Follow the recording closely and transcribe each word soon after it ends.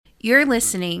You're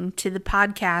listening to the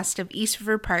podcast of East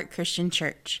River Park Christian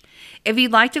Church. If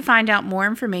you'd like to find out more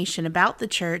information about the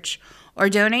church or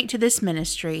donate to this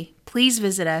ministry, please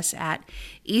visit us at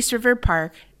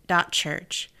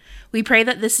eastriverpark.church. We pray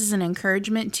that this is an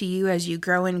encouragement to you as you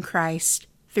grow in Christ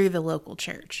through the local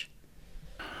church.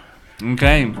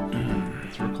 Okay,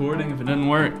 it's recording. If it doesn't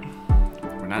work,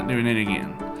 we're not doing it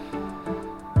again.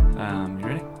 You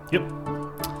ready? Yep.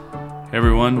 Hey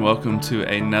everyone, welcome to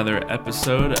another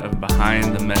episode of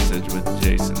Behind the Message with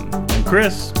Jason. And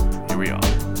Chris. Here we are.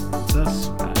 It's us.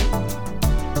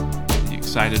 You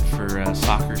excited for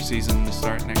soccer season to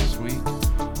start next week?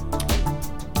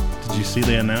 Did you see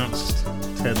they announced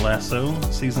Ted Lasso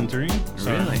season 3?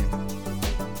 Really?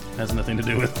 Has nothing to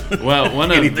do with Well, one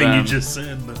of anything you just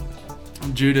said, but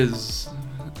Judah's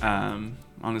on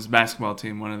his basketball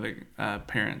team. One of the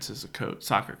parents is a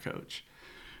soccer coach.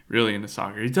 Really into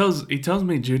soccer. He tells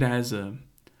me Judah has a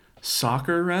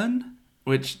soccer run,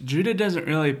 which Judah doesn't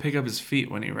really pick up his feet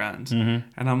when he runs. Mm-hmm.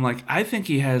 And I'm like, I think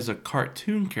he has a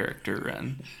cartoon character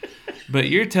run. But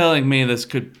you're telling me this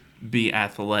could be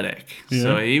athletic. Yeah.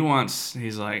 So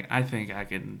he's like, I think I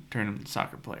can turn him into a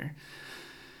soccer player.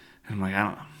 And I'm like, I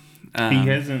don't know. He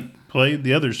hasn't played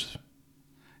the others.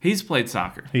 He's played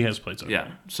soccer. He has played soccer.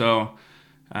 Yeah. So,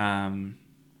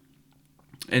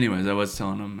 anyways, I was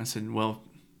telling him, I said, well,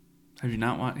 have you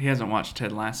not watched? He hasn't watched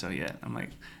Ted Lasso yet. I'm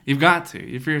like, you've got to.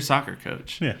 If you're a soccer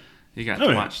coach, yeah, you got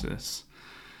to watch this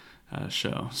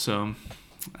show. So,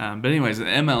 but anyways, the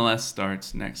MLS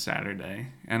starts next Saturday,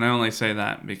 and I only say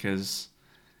that because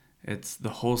it's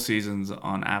the whole season's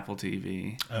on Apple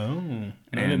TV. Oh,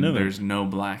 and there's no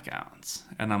blackouts.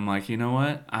 And I'm like, you know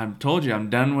what? I've told you I'm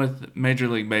done with Major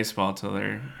League Baseball till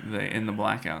they're in the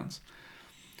blackouts.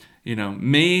 You know,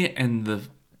 me and the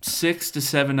 6 to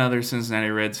 7 other Cincinnati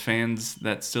Reds fans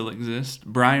that still exist.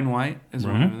 Brian White is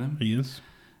one of them. He is.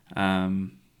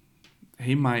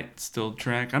 He might still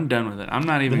track. I'm done with it. I'm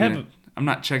not even I'm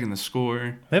not checking the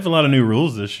score. They have a lot of new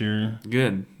rules this year.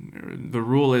 Good. The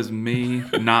rule is me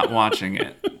not watching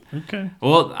it. Okay.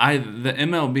 Well, the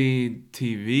MLB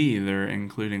TV, they're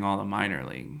including all the minor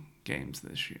league games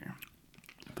this year.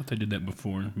 I thought they did that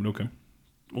before, but okay.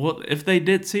 Well, if they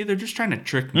did, they're just trying to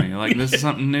trick me. Like, this is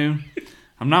something new.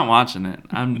 I'm not watching it.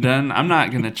 I'm done. I'm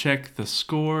not going to check the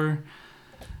score.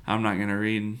 I'm not going to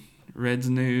read Reds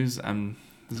news. This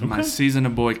is my season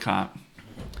of boycott.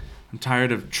 I'm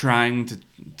tired of trying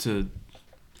to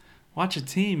watch a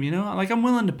team, you know? Like, I'm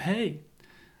willing to pay.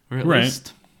 Or at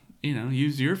least,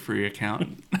 use your free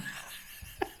account.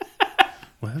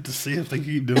 We'll have to see if they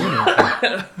keep doing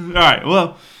it. All right,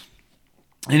 well,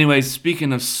 anyways,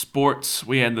 speaking of sports,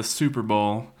 we had the Super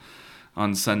Bowl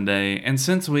on Sunday, and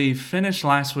since we finished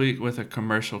last week with a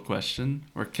commercial question,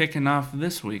 we're kicking off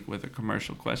this week with a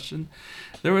commercial question.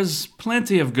 There was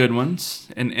plenty of good ones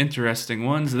and interesting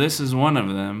ones. This is one of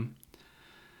them.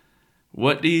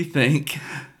 What do you think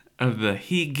of the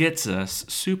He Gets Us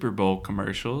Super Bowl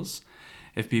commercials?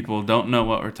 If people don't know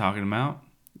what we're talking about,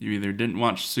 you either didn't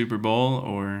watch Super Bowl,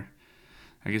 or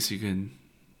I guess you could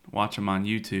watch them on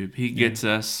YouTube. He Gets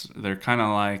Us, they're kind of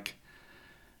like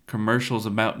commercials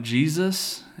about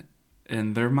Jesus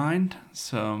in their mind.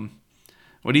 So,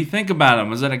 what do you think about them?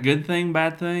 Was that a good thing,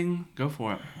 bad thing? Go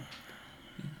for it.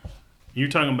 You're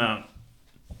talking about...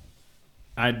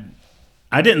 I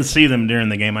didn't see them during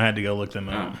the game. I had to go look them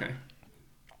up.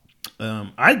 Oh,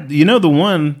 okay. The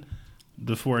one,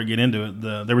 before I get into it,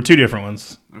 there were two different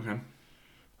ones. Okay.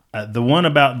 The one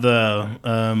about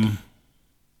the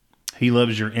He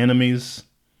Loves Your Enemies.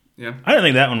 Yeah. I didn't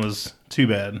think that one was too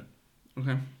bad.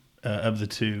 Okay. Of the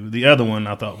two. The other one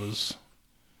I thought was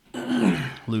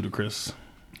ludicrous.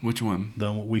 Which one?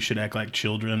 The We Should Act Like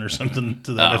Children or something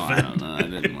to that effect. I don't know. I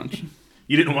didn't watch.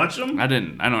 You didn't watch them? I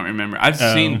didn't. I don't remember. I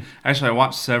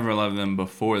watched several of them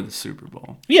before the Super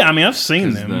Bowl. Yeah, I mean, I've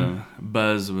seen them. The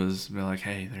buzz was like,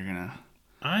 hey, they're going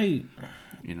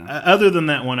to, Other than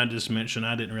that one I just mentioned,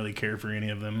 I didn't really care for any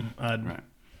of them. Right.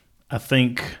 I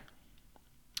think,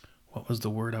 what was the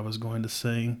word I was going to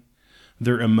say?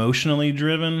 They're emotionally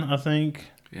driven, I think.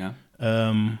 Yeah.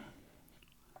 I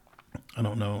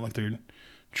don't know, like they're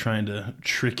trying to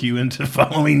trick you into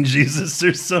following Jesus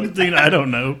or something. I don't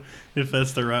know if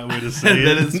that's the right way to say it.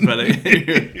 That is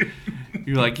funny.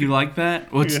 You're like, you like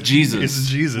that? Well, it's Jesus. It's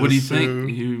Jesus. What do you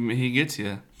think? He gets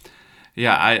you.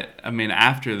 Yeah, I mean,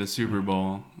 after the Super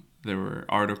Bowl, there were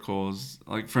articles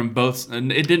like from both,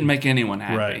 and it didn't make anyone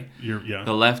happy. Right.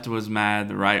 The left was mad.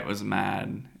 The right was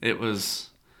mad. It was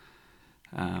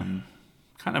kind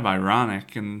of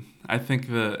ironic, and I think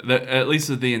the at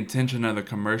least the intention of the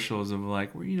commercials of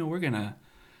like, we're gonna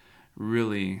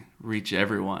really reach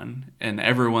everyone, and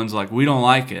everyone's like, we don't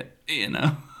like it, you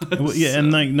know. Well, yeah,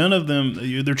 and like none of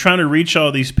them, they're trying to reach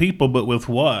all these people, but with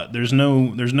what? There's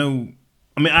no.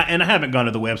 I mean, I haven't gone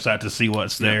to the website to see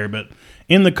what's there, but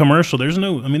in the commercial, there's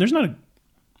no. I mean, there's not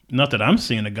that I'm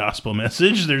seeing a gospel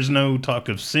message. There's no talk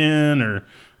of sin or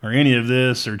any of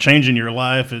this or changing your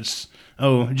life. It's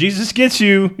Jesus gets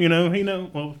you. You know.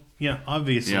 Well, yeah,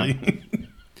 obviously.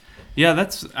 Yeah,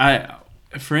 that's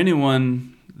for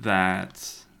anyone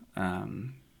that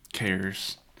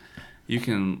cares. You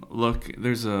can look.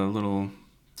 There's a little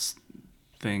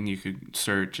thing you could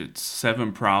search. It's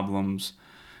 7 Problems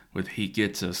with He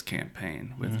Gets Us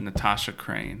campaign with Natasha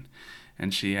Crane,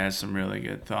 and she has some really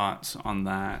good thoughts on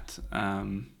that.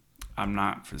 I'm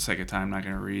not, for the sake of time, not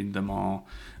going to read them all,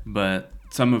 but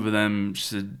some of them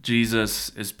said Jesus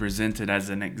is presented as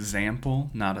an example,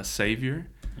 not a savior,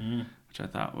 which I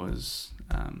thought was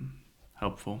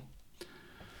helpful.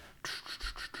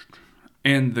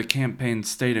 And the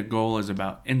campaign's stated goal is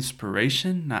about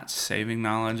inspiration, not saving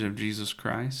knowledge of Jesus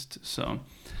Christ. So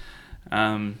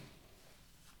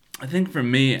I think for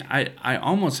me, I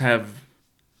almost have,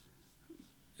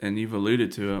 and you've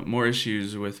alluded to it, more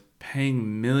issues with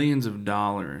paying millions of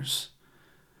dollars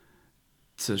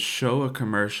to show a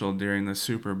commercial during the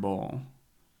Super Bowl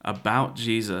about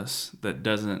Jesus that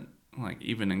doesn't like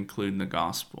even include the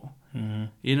gospel. Mm-hmm.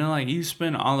 You know, like you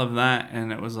spend all of that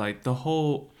and it was like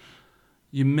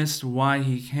you missed why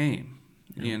he came.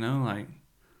 Yeah. You know, like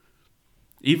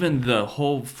even the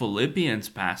whole Philippians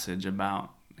passage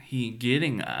about he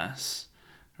getting us,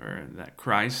 or that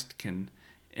Christ can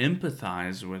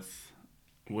empathize with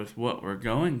what we're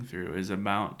going through, is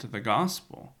about the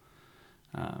gospel.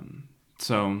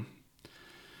 So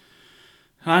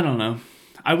I don't know.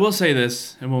 I will say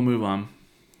this, and we'll move on.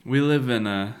 We live in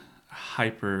a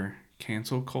hyper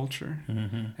cancel culture,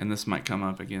 and this might come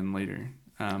up again later,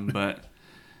 but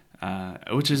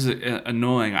which is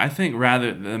annoying. I think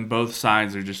rather than both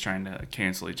sides are just trying to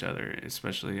cancel each other,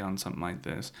 especially on something like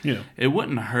this. Yeah, it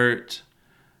wouldn't hurt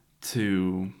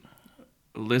to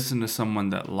listen to someone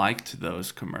that liked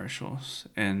those commercials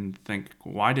and think,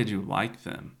 why did you like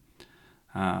them?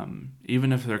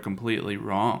 Even if they're completely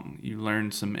wrong, you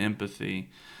learn some empathy.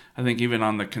 I think even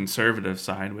on the conservative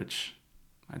side, which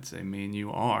I'd say me and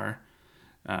you are,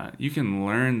 you can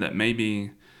learn that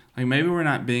maybe we're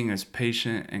not being as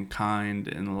patient and kind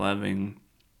and loving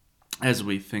as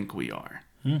we think we are.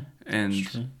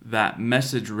 And that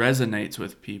message resonates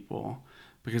with people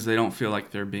because they don't feel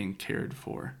like they're being cared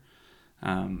for.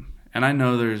 And I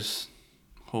know there's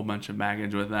a whole bunch of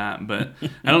baggage with that, but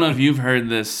I don't know if you've heard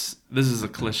this. This is a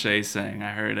cliche saying.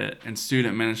 I heard it in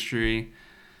student ministry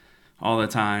all the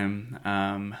time,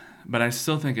 but I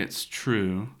still think it's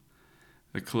true.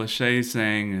 The cliche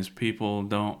saying is people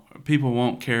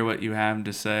won't care what you have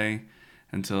to say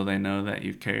until they know that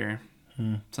you care.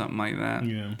 Something like that.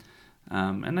 Yeah.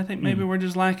 And I think maybe we're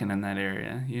just lacking in that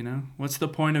area, you know? What's the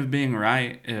point of being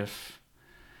right if,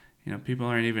 you know, people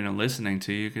aren't even listening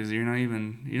to you because you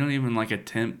don't even like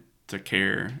attempt to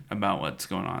care about what's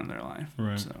going on in their life.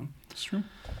 Right. So it's true.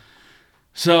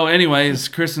 So anyways,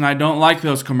 Chris and I don't like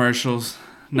those commercials.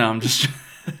 No, I'm just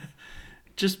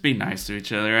just be nice to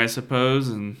each other, I suppose,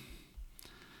 and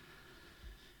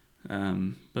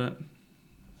but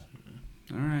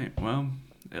all right, well,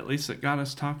 at least it got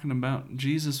us talking about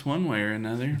Jesus one way or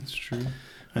another. That's true.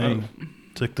 Hey,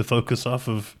 took the focus off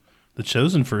of The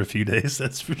Chosen for a few days.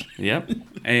 That's for sure. Yep.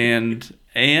 And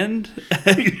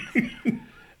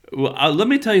well, let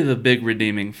me tell you the big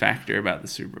redeeming factor about the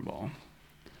Super Bowl.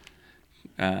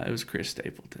 It was Chris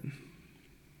Stapleton.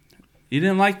 You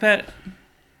didn't like that?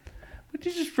 Would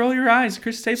you just roll your eyes?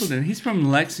 Chris Stapleton. He's from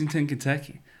Lexington,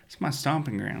 Kentucky. It's my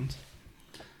stomping grounds.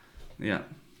 Yeah.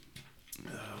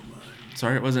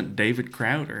 Sorry it wasn't David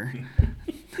Crowder.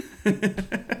 I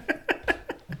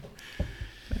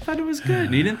thought it was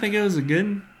good. You didn't think it was a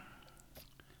good?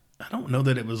 I don't know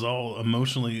that it was all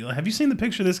emotionally. Have you seen the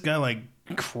picture of this guy like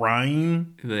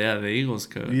crying? Yeah, the Eagles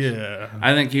coach. Yeah.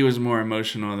 I think he was more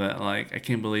emotional that like, I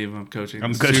can't believe I'm coaching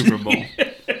the Super Bowl.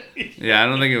 Yeah, I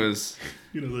don't think it was.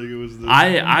 You don't think it was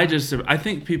the... I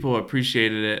think people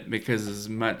appreciated it because as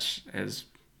much as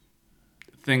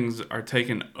things are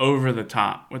taken over the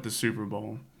top with the Super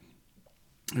Bowl,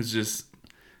 it's just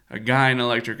a guy in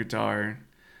electric guitar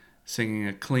singing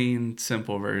a clean,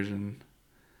 simple version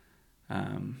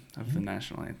of the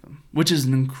national anthem, which is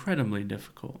incredibly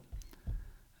difficult.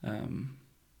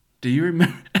 Do you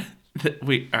remember... all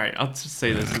right, I'll just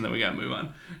say this and then we got to move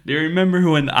on. Do you remember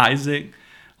when Isaac...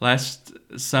 Last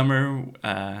summer,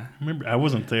 I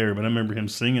wasn't there, but I remember him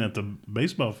singing at the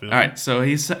baseball field. All right, so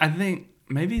I think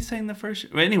maybe he sang the first.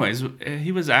 Anyways,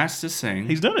 he was asked to sing.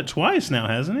 He's done it twice now,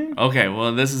 hasn't he? Okay,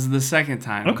 well, this is the second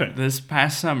time. Okay. This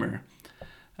past summer,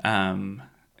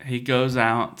 he goes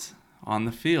out on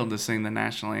the field to sing the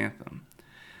national anthem.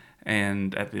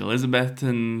 And at the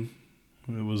Elizabethton...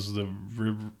 It was the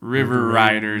River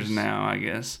Riders now, I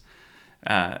guess.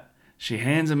 She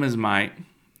hands him his mic.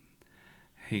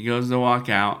 He goes to walk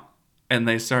out, and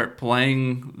they start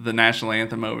playing the national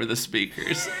anthem over the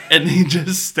speakers. And he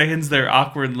just stands there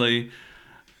awkwardly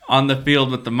on the field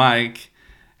with the mic,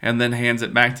 and then hands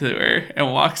it back to her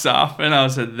and walks off. And I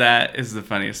said, that is the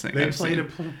funniest thing I've seen. They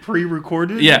played it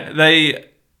pre-recorded? Yeah, they...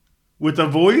 With a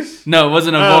voice? No, it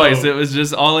wasn't a voice. It was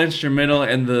just all instrumental,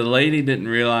 and the lady didn't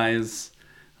realize,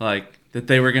 like, that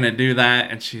they were going to do that,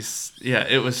 and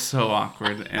it was so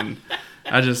awkward, and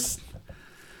I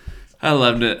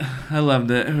loved it.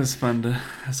 It was fun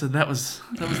I said, that was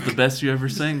the best you ever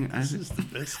sang. This is the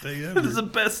best thing It ever. was the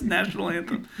best national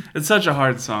anthem. It's such a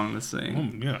hard song to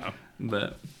sing. Yeah.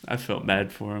 But I felt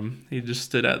bad for him. He just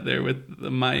stood out there with the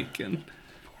mic and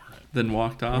then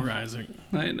walked off. Poor Isaac.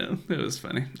 I know. It was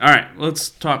funny. All right, let's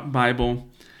talk Bible.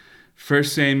 1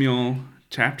 Samuel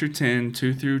chapter 10,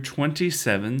 2 through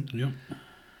 27. Yep.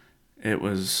 It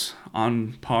was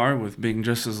on par with being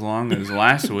just as long as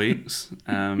last week's.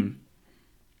 I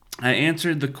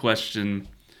answered the question,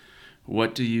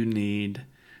 what do you need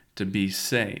to be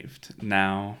saved?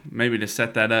 Now, maybe to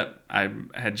set that up, I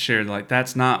had shared, like,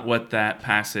 that's not what that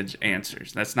passage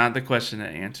answers. That's not the question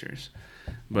it answers.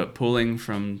 But pulling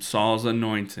from Saul's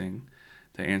anointing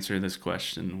to answer this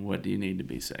question, what do you need to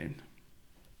be saved?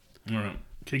 All right.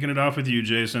 Kicking it off with you,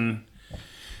 Jason.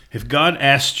 If God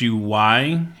asked you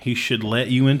why he should let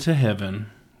you into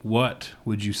heaven, what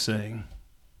would you say?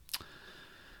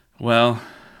 Well,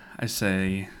 I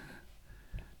say,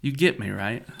 you get me,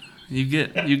 right? You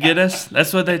get us?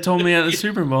 That's what they told me at the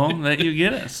Super Bowl, that you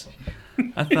get us.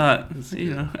 I thought,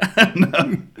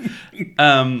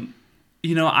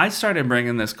 no. I started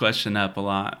bringing this question up a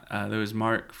lot. There was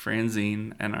Mark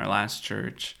Franzine in our last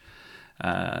church,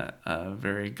 a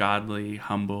very godly,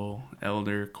 humble,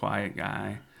 elder, quiet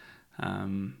guy.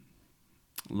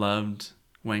 Loved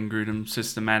Wayne Grudem's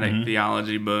systematic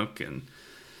theology book and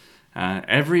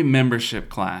every membership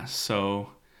class. So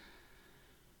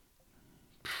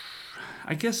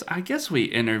I guess we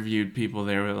interviewed people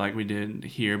there like we did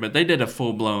here, but they did a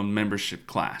full-blown membership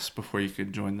class before you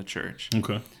could join the church.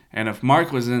 Okay. And if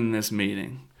Mark was in this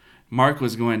meeting, Mark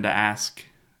was going to ask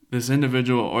this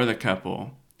individual or the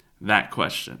couple that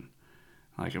question.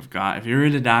 Like, if you were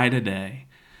to die today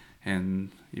and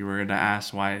you were to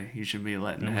ask why you should be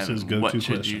let in heaven, his go-to what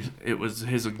should question. you... It was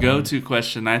his go-to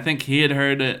question. I think he had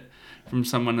heard it from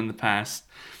someone in the past.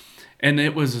 And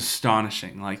it was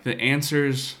astonishing. Like, the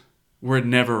answers were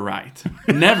never right.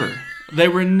 Never. They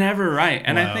were never right.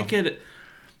 And Wow. I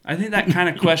think that kind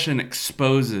of question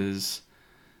exposes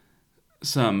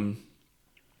some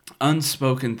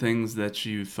unspoken things that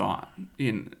you thought.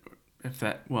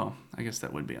 I guess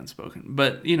that would be unspoken,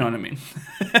 but you know what I mean.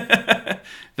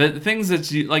 The things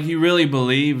that you really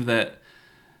believe that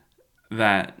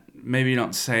maybe you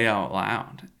don't say out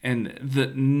loud. And the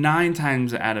 9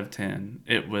 times out of 10,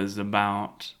 it was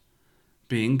about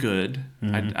being good.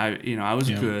 I was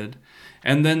good.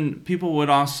 And then people would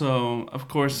also, of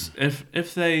course,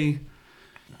 if they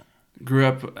grew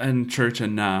up in church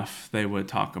enough, they would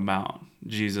talk about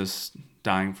Jesus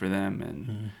dying for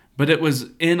them, but it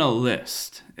was in a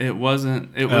list. It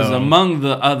wasn't. It was among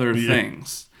the other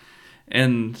things.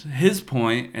 And his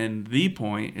point, and the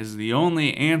point, is the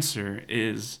only answer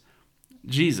is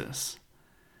Jesus.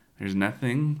 There's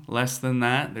nothing less than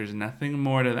that. There's nothing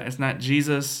more to that. It's not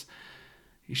Jesus.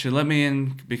 You should let me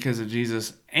in because of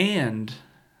Jesus, and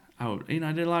I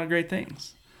did a lot of great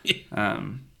things.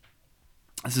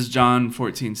 This is John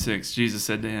 14:6. Jesus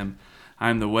said to him, I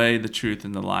am the way, the truth,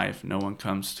 and the life. No one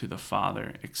comes to the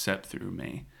Father except through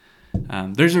me.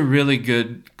 There's a really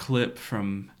good clip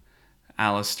from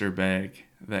Alistair Begg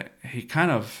that he kind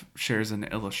of shares an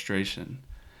illustration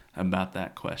about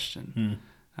that question.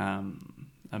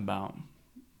 About,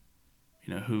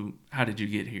 how did you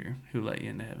get here? Who let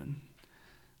you into heaven?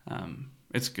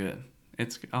 It's good.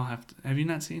 Have you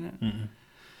not seen it? Mm-mm.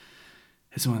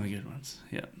 It's one of the good ones.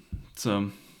 Yeah.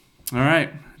 So, all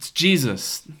right. It's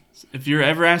Jesus. If you're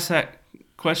ever asked that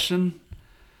question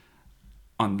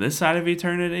on this side of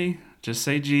eternity, just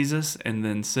say Jesus and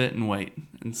then sit and wait.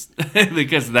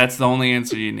 Because that's the only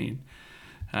answer you need.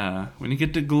 When you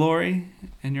get to glory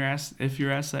and if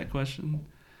you're asked that question,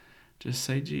 just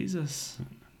say Jesus.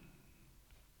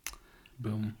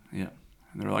 Boom. Yeah.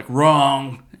 And they're like,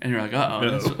 wrong. And you're like, uh-oh.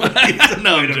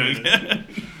 No, I'm joking.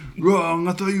 Wrong.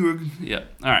 I thought you were.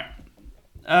 Yep. All right.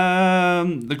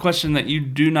 The question that you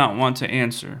do not want to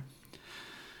answer.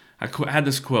 I had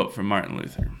this quote from Martin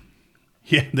Luther.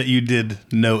 Yeah, that you did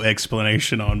no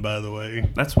explanation on, by the way.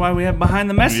 That's why we have behind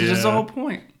the message. That's the Yeah. whole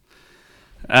point.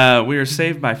 We are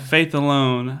saved by faith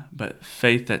alone, but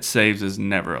faith that saves is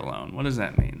never alone. What does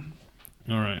that mean?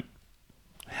 All right.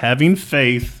 Having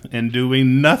faith and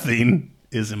doing nothing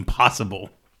is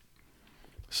impossible.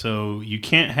 So you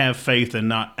can't have faith and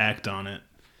not act on it.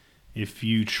 If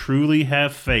you truly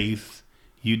have faith,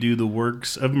 you do the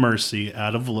works of mercy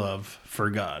out of love for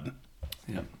God.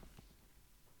 Yep.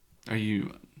 Are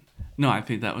you? No, I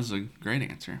think that was a great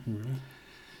answer. Mm-hmm.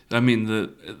 I mean,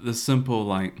 the simple,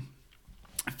 like,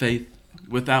 faith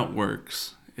without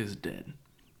works is dead.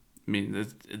 I mean,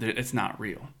 it's not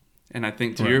real. And I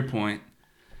think to your point,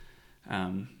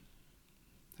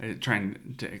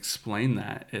 trying to explain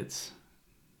that, it's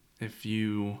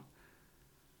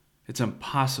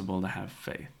impossible to have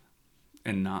faith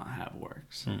and not have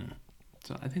works.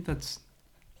 So I think that's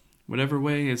whatever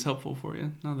way is helpful for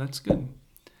you. No, that's good.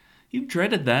 You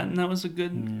dreaded that, and that was a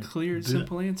good, clear,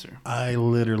 simple answer. I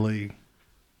literally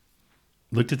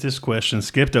looked at this question,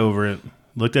 skipped over it,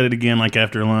 looked at it again like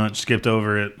after lunch, skipped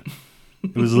over it.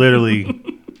 It was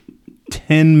literally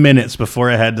 10 minutes before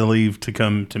I had to leave to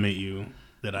come to meet you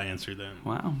that I answered that.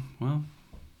 Wow. Well,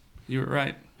 you were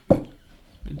right.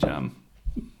 Good job.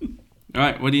 All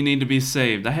right, what do you need to be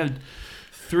saved? I had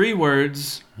 3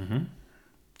 words,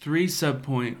 3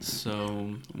 subpoints.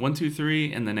 So 1, 2,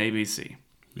 3, and then ABC.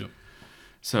 Yep.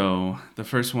 So the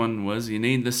first one was you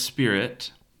need the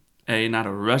Spirit. Not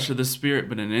a rush of the Spirit,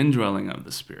 but an indwelling of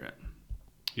the Spirit.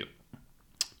 Yep.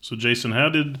 So Jason, how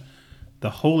did the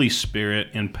Holy Spirit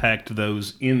impact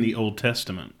those in the Old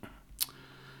Testament?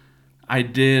 I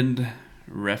did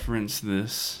reference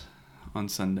this on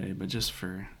Sunday, but just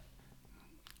for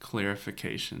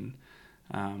clarification,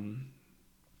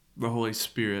 the Holy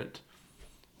Spirit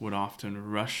would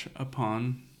often rush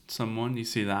upon someone. You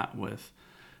see that with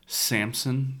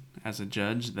Samson as a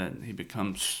judge, that he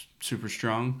becomes super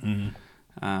strong.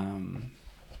 Mm-hmm.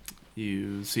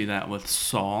 You see that with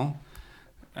Saul,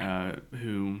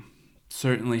 who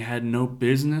certainly had no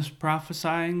business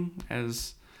prophesying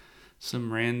as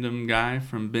some random guy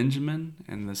from Benjamin,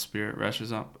 and the Spirit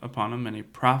rushes up upon him, and he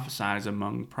prophesies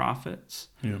among prophets.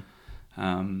 Yeah.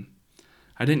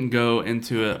 I didn't go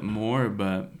into it more,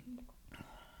 but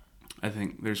I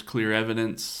think there's clear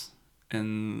evidence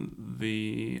in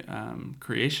the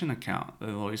creation account that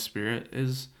the Holy Spirit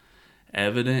is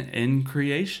evident in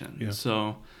creation. Yeah.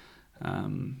 So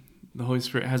the Holy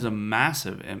Spirit has a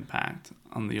massive impact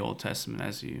on the Old Testament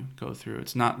as you go through.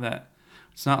 It's not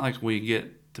like we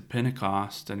get to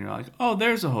Pentecost and you're like, oh,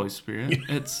 there's the Holy Spirit.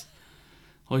 It's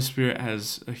Holy Spirit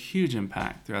has a huge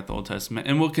impact throughout the Old Testament,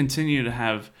 and will continue to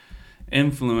have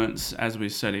influence as we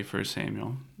study 1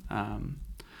 Samuel.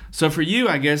 So for you,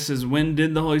 I guess, is when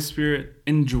did the Holy Spirit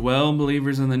indwell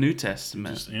believers in the New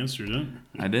Testament? Just answered it.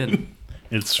 I did.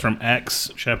 It's from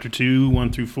Acts chapter 2,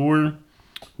 1 through 4.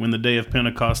 When the day of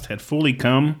Pentecost had fully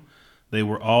come, they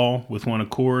were all with one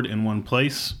accord in one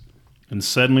place. And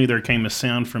suddenly there came a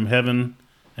sound from heaven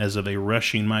as of a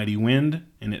rushing mighty wind,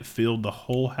 and it filled the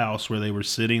whole house where they were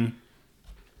sitting.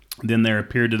 Then there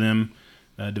appeared to them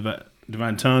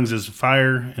divine tongues as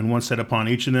fire, and one sat upon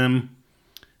each of them.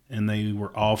 And they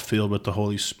were all filled with the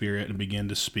Holy Spirit and began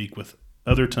to speak with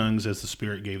other tongues as the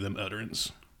Spirit gave them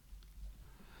utterance.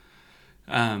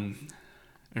 I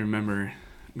remember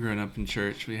growing up in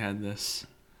church, we had this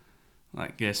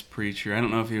like guest preacher. I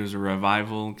don't know if he was a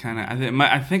revival kind of.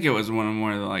 I think it was one of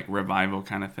more of the like revival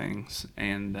kind of things,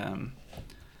 and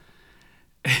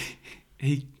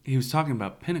he was talking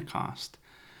about Pentecost,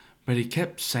 but he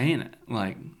kept saying it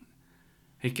like.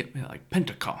 He kept me like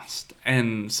Pentecost.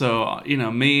 And so,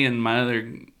 me and my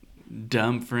other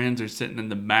dumb friends are sitting in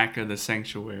the back of the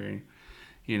sanctuary,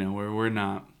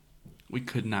 where we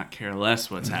could not care less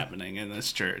what's happening in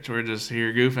this church. We're just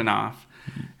here goofing off.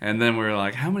 And then we're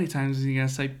like, how many times is he going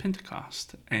to say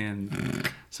Pentecost? And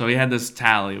so we had this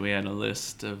tally. We had a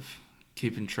list of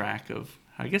keeping track of,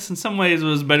 I guess in some ways it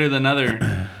was better than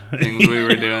other things we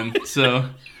were doing. So...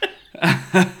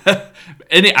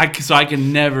 so I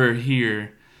can never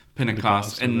hear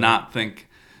Pentecost and not think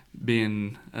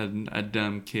being a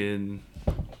dumb kid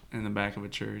in the back of a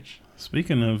church.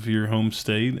 Speaking of your home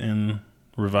state and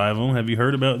revival, have you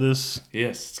heard about this?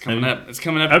 Yes, it's coming up. It's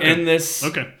coming up in this.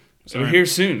 Okay. So here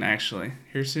soon, actually.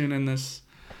 Here soon in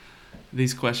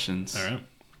these questions. All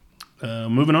right.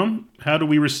 Moving on. How do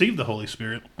we receive the Holy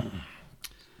Spirit? I'm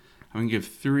going to give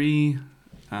 3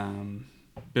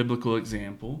 biblical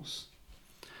examples.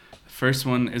 First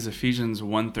one is Ephesians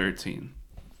 1:13.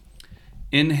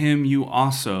 In him you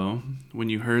also, when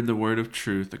you heard the word of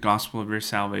truth, the gospel of your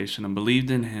salvation, and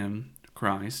believed in him,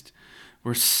 Christ,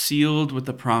 were sealed with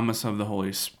the promise of the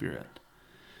Holy Spirit.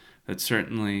 That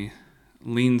certainly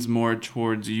leans more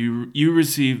towards you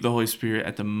received the Holy Spirit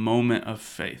at the moment of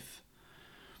faith.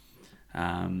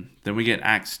 Then we get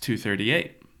Acts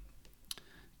 2:38.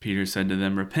 Peter said to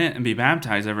them, repent and be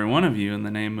baptized, every one of you, in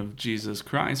the name of Jesus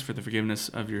Christ for the forgiveness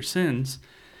of your sins,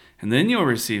 and then you'll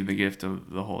receive the gift of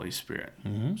the Holy Spirit.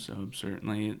 Mm-hmm. So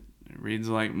certainly it reads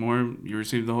like more you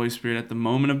receive the Holy Spirit at the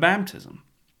moment of baptism.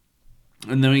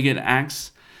 And then we get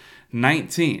Acts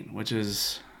 19, which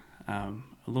is a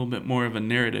little bit more of a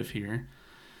narrative here,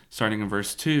 starting in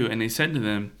verse 2. And he said to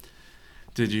them,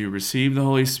 did you receive the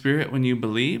Holy Spirit when you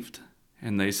believed?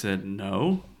 And they said,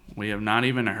 no, we have not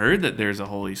even heard that there's a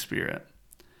Holy Spirit.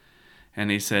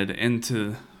 And he said,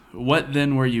 into what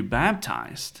then were you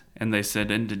baptized? And they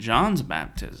said, into John's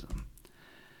baptism.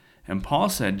 And Paul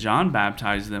said, John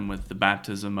baptized them with the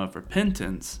baptism of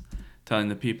repentance, telling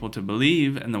the people to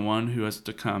believe in the one who is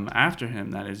to come after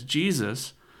him, that is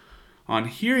Jesus. On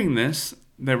hearing this,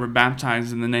 they were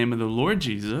baptized in the name of the Lord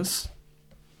Jesus.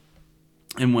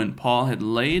 And when Paul had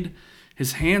laid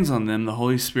his hands on them, the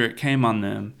Holy Spirit came on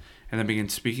them, and they began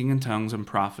speaking in tongues and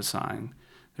prophesying.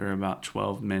 There were about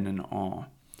 12 men in all.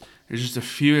 There's just a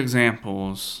few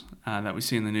examples that we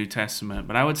see in the New Testament,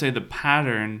 but I would say the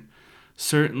pattern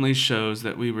certainly shows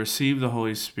that we receive the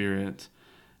Holy Spirit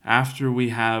after we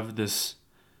have this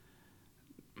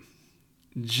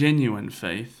genuine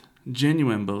faith,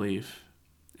 genuine belief,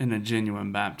 and a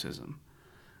genuine baptism.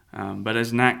 But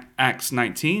as Acts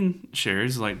 19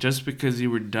 shares, like just because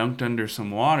you were dunked under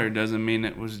some water doesn't mean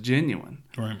it was genuine.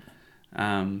 Right.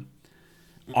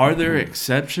 Are there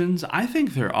exceptions? I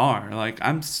think there are. Like,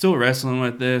 I'm still wrestling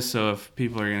with this, so if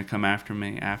people are going to come after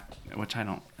me, which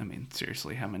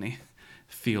seriously, how many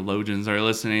theologians are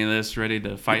listening to this ready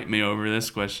to fight me over this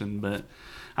question? But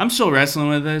I'm still wrestling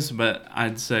with this, but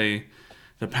I'd say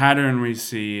the pattern we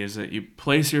see is that you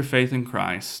place your faith in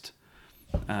Christ,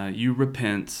 you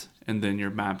repent, and then you're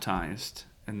baptized,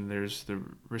 and there's the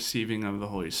receiving of the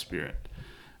Holy Spirit.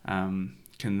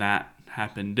 Can that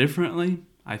happen differently?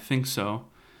 I think so.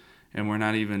 And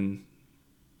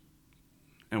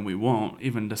we won't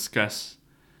even discuss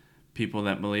people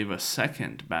that believe a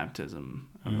second baptism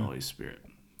of the Holy Spirit,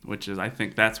 which is, I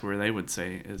think that's where they would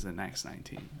say is in Acts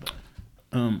 19. But.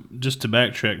 Just to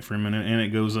backtrack for a minute, and it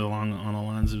goes along on the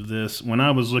lines of this. When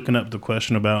I was looking up the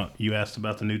question you asked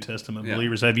about the New Testament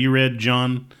believers, have you read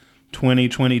John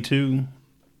 20:22?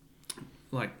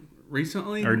 Like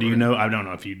recently? Or do you know? I don't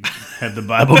know if you have the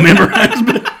Bible memorized,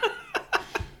 but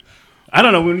I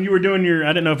don't know. When you were doing I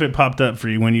didn't know if it popped up for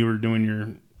you when you were doing your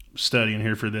studying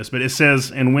here for this, but it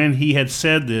says, and when he had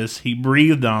said this, he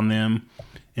breathed on them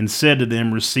and said to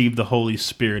them, receive the Holy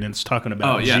Spirit. And it's talking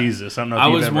about Jesus. I don't know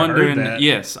if you've ever heard that.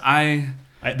 Yes,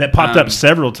 that popped up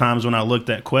several times when I looked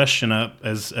that question up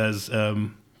as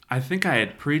I think I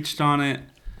had preached on it.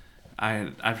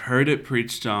 I've heard it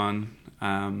preached on.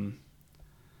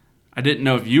 I didn't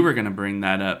know if you were going to bring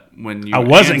that up when you. I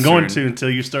wasn't going to until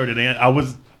you started.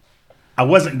 I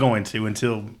wasn't going to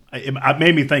until it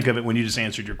made me think of it when you just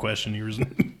answered your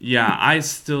question. Yeah, I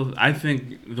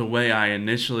think the way I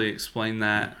initially explained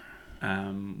that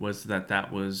was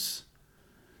that was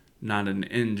not an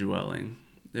indwelling.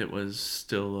 It was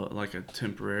still like a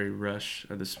temporary rush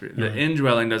of the Spirit. The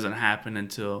indwelling doesn't happen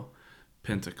until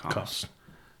Pentecost.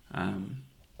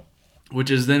 Which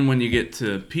is then when you get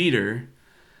to Peter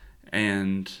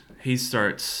and he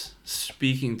starts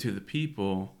speaking to the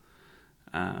people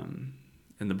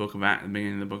in the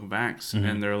beginning of the book of Acts,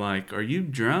 and they're like, "Are you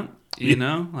drunk?" You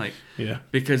know, like,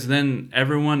 because then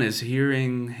everyone is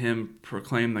hearing him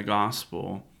proclaim the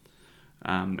gospel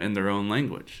in their own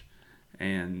language,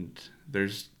 and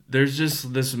there's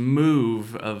just this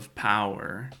move of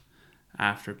power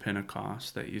after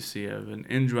Pentecost that you see of an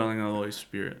indwelling of the Holy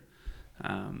Spirit.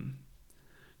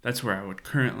 That's where I would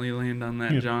currently land on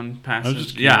that John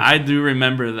passage. I do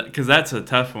remember that because that's a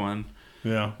tough one.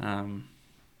 Yeah.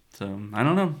 So I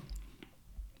don't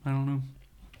know.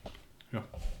 Yeah.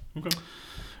 Okay.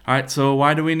 All right. So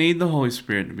why do we need the Holy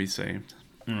Spirit to be saved?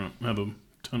 All right. I have a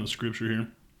ton of scripture here.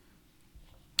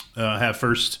 I have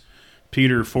 1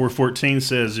 Peter 4:14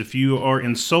 says, "If you are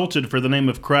insulted for the name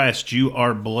of Christ, you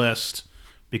are blessed,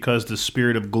 because the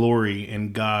Spirit of glory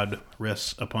and God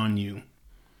rests upon you."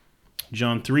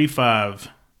 John 3:5,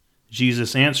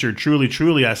 Jesus answered, "Truly,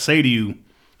 truly, I say to you,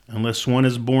 unless one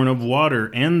is born of water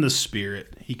and the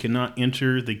Spirit, he cannot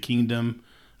enter the kingdom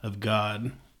of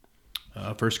God."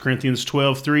 1 Corinthians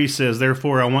 12:3 says,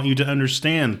 "Therefore, I want you to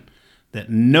understand that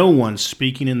no one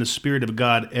speaking in the Spirit of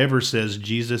God ever says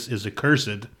Jesus is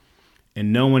accursed,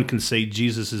 and no one can say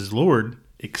Jesus is Lord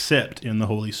except in the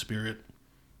Holy Spirit.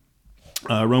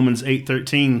 Romans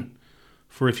 8:13,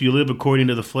 for if you live according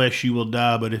to the flesh, you will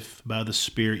die, but if by the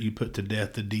Spirit you put to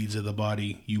death the deeds of the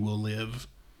body, you will live.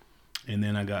 And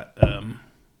then I got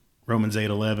Romans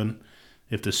 8:11,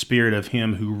 if the Spirit of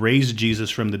him who raised Jesus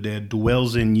from the dead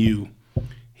dwells in you,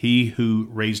 he who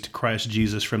raised Christ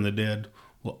Jesus from the dead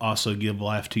will also give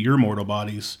life to your mortal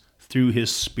bodies through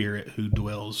his Spirit who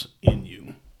dwells in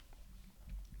you.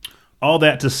 All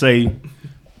that to say,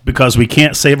 because we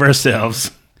can't save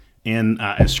ourselves, and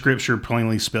as Scripture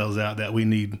plainly spells out that we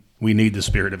need the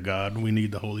Spirit of God. We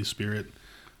need the Holy Spirit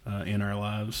in our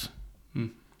lives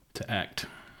to act.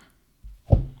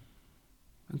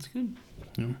 That's good.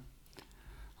 Yeah.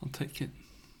 I'll take it.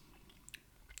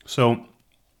 So,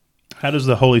 how does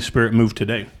the Holy Spirit move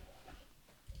today?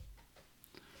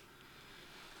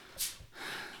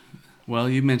 Well,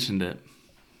 you mentioned it,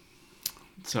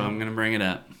 so I'm going to bring it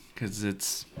up because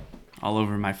it's all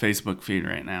over my Facebook feed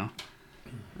right now.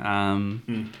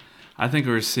 I think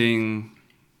we're seeing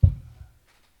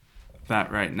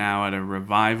that right now at a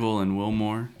revival in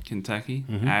Wilmore, Kentucky,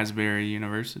 Asbury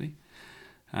University,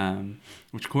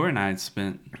 which Corey and I had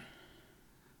spent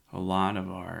a lot of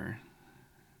our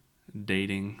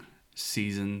dating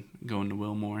season going to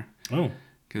Wilmore. Oh.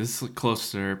 Because it's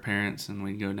close to our parents, and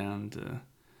we'd go down to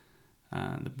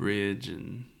the bridge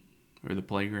or the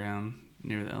playground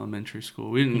near the elementary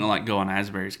school. We didn't like go on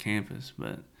Asbury's campus,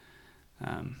 but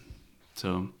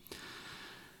so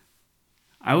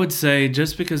I would say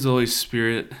just because the Holy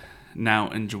Spirit now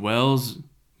indwells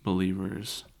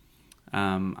believers,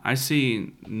 I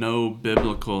see no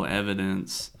biblical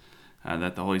evidence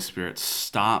that the Holy Spirit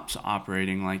stops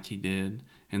operating like he did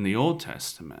in the Old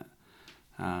Testament.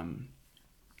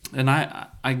 And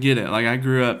I get it. Like, I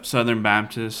grew up Southern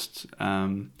Baptist,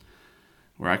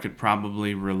 where I could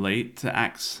probably relate to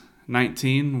Acts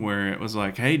 19, where it was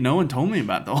like, hey, no one told me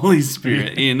about the Holy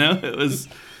Spirit. It was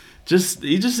just,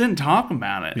 he just didn't talk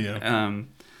about it. Yeah.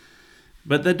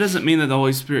 But that doesn't mean that the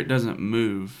Holy Spirit doesn't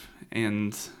move.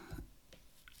 And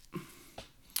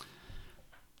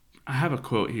I have a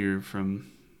quote here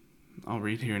I'll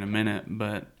read here in a minute,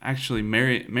 but actually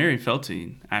Mary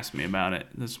Felty asked me about it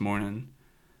this morning,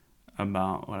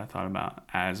 about what I thought about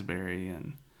Asbury,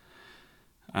 and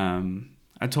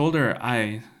I told her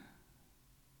I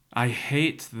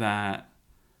hate that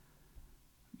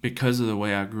because of the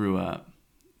way I grew up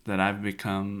that I've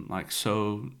become like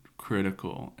so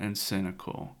critical and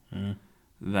cynical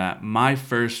that my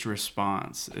first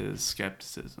response is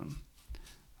skepticism.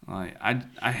 Like,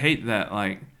 I hate that,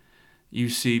 like, you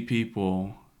see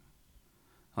people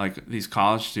like these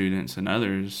college students and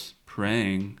others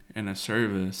praying in a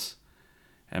service,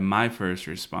 and my first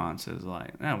response is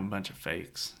like, a bunch of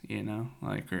fakes,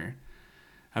 like, or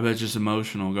I bet it's just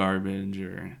emotional garbage,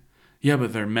 or yeah,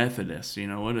 but they're Methodists,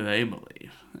 what do they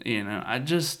believe? I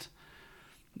just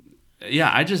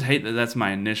hate that that's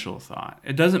my initial thought.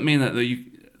 It doesn't mean that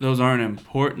those aren't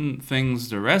important things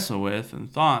to wrestle with and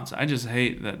thoughts. I just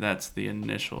hate that that's the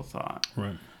initial thought.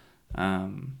 Right.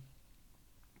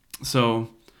 So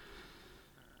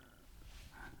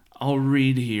I'll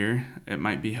read here. It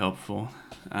might be helpful.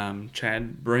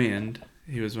 Chad Brand,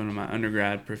 he was one of my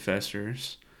undergrad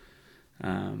professors,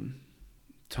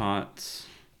 taught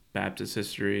Baptist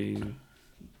history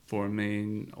for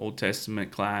me, Old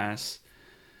Testament class.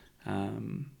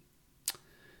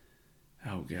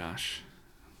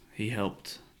 He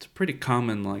helped. It's a pretty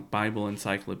common, like, Bible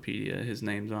encyclopedia. His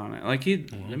name's on it. Like,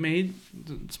 he's a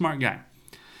smart guy.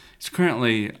 He's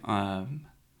currently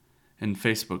in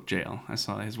Facebook jail. I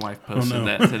saw his wife posted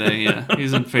that today. Yeah,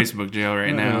 he's in Facebook jail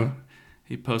right now.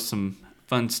 He posts some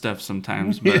fun stuff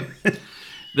sometimes, but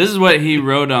this is what he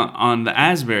wrote on the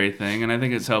Asbury thing, and I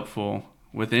think it's helpful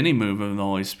with any move of the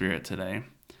Holy Spirit today.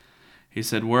 He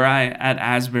said, were I at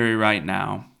Asbury right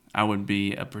now, I would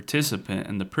be a participant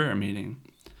in the prayer meeting.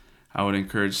 I would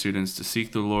encourage students to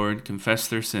seek the Lord, confess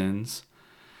their sins,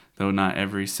 though not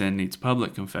every sin needs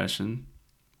public confession,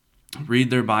 read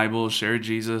their Bible, share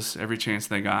Jesus every chance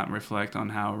they got, and reflect on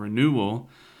how renewal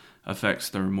affects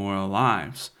their moral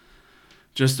lives.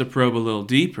 Just to probe a little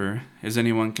deeper, is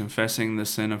anyone confessing the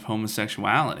sin of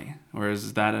homosexuality? Or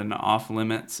is that an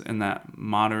off-limits in that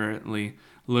moderately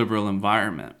liberal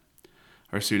environment?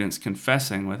 Are students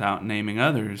confessing without naming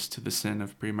others to the sin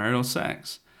of premarital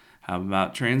sex? How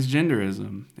about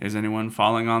transgenderism? Is anyone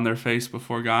falling on their face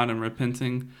before God and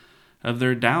repenting of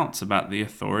their doubts about the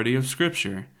authority of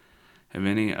Scripture? Have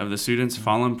any of the students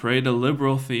fallen prey to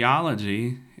liberal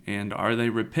theology, and are they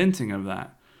repenting of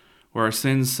that? Or are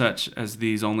sins such as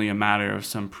these only a matter of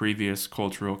some previous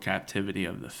cultural captivity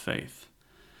of the faith?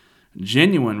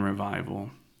 Genuine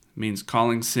revival means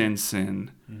calling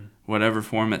sin, whatever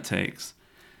form it takes,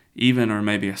 even or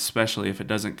maybe especially if it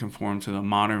doesn't conform to the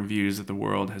modern views that the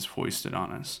world has foisted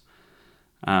on us.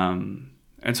 And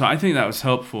so I think that was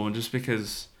helpful, just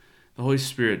because the Holy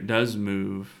Spirit does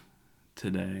move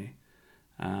today.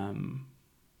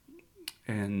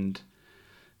 And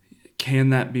can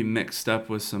that be mixed up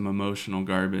with some emotional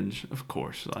garbage? Of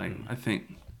course. Like, I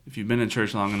think if you've been in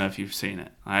church long enough, you've seen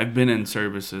it. I've been in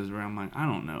services where I'm like, I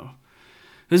don't know.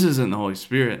 This isn't the Holy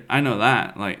Spirit. I know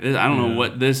that. Like, I don't know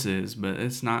what this is, but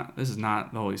it's not. This is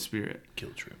not the Holy Spirit.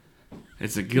 Guilt trip.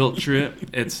 It's a guilt trip.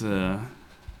 It's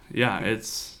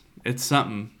it's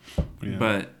something. Yeah.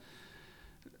 But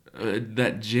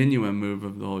that genuine move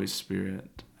of the Holy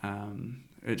Spirit,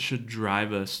 it should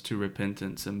drive us to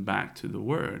repentance and back to the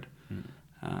Word.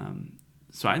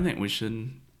 So I think we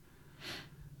should,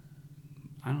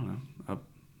 I don't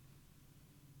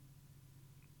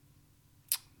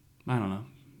know,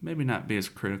 maybe not be as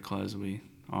critical as we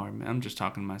are. I'm just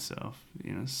talking to myself,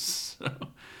 so,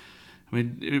 I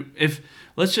mean,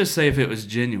 let's just say if it was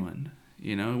genuine,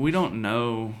 we don't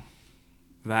know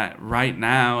that right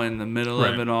now in the middle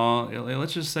of it all.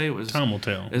 Let's just say it was, time will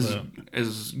tell,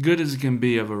 as good as it can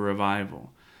be of a revival.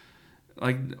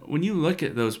 Like, when you look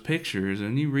at those pictures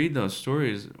and you read those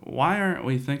stories, why aren't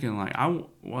we thinking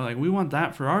we want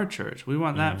that for our church? We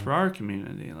want that for our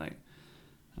community. Like,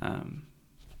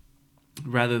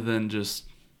 rather than just,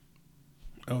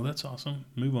 oh, that's awesome,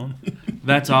 move on.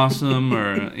 That's awesome,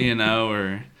 or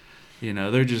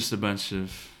they're just a bunch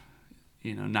of,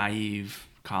 naive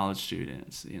college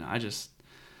students.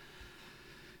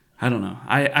 I don't know.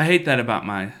 I hate that about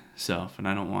myself, and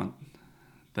I don't want,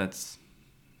 that's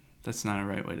not a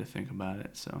right way to think about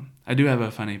it. So I do have a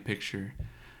funny picture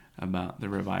about the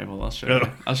revival. I'll show you.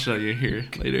 I'll show you here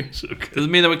later.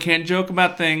 Doesn't mean that we can't joke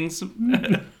about things.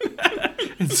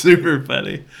 It's super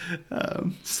funny. All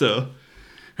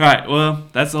right. Well,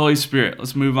 that's the Holy Spirit.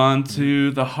 Let's move on to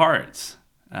the heart.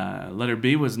 Letter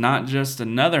B was not just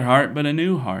another heart, but a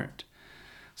new heart.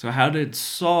 So how did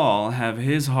Saul have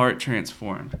his heart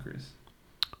transformed, Chris?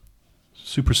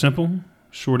 Super simple.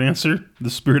 Short answer, the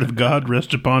Spirit of God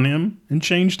rested upon him and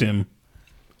changed him.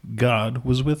 God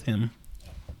was with him.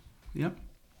 Yep.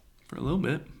 For a little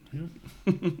bit. Yep.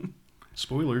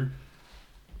 Spoiler.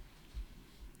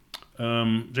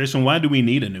 Jason, why do we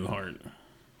need a new heart?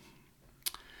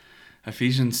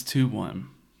 Ephesians 2:1.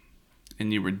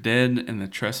 And you were dead in the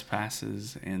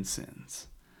trespasses and sins.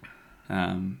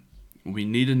 We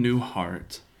need a new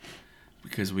heart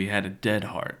because we had a dead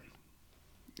heart.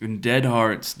 And dead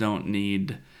hearts don't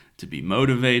need to be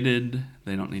motivated.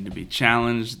 They don't need to be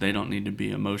challenged. They don't need to be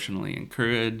emotionally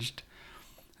encouraged.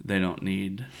 They don't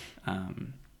need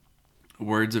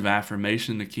words of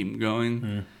affirmation to keep them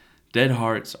going. Dead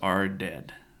hearts are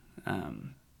dead.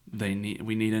 We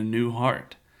need a new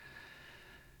heart.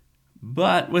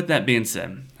 But with that being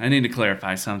said, I need to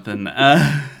clarify something.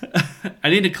 I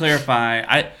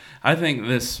think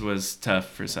this was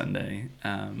tough for Sunday.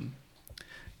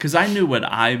 Because I knew what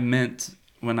I meant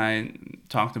when I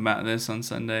talked about this on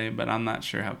Sunday, but I'm not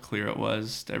sure how clear it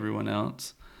was to everyone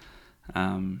else.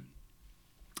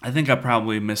 I think I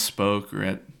probably misspoke, or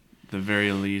at the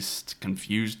very least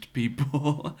confused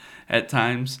people at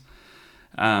times.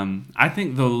 I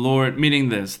think the Lord, meaning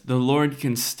this, the Lord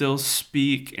can still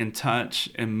speak and touch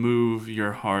and move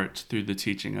your heart through the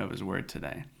teaching of His Word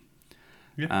today.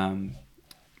 Yeah.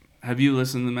 Have you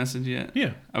listened to the message yet?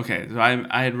 Yeah. Okay, so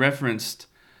I had referenced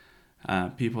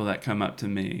people that come up to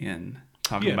me and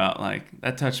talk about, like,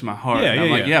 that touched my heart. And I'm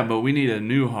like, but we need a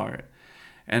new heart.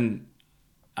 And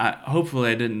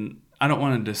hopefully I don't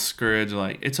want to discourage,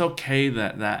 like, it's okay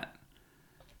that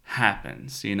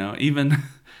happens, even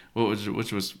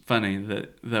which was funny,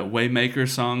 that Waymaker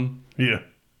song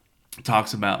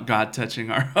talks about God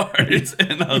touching our hearts.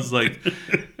 And I was like,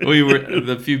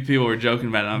 the few people were joking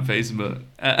about it on Facebook.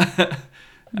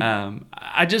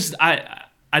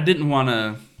 I didn't want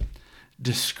to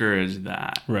discourage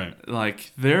that. Right.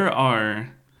 Like, there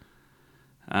are,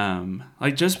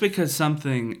 like, just because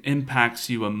something impacts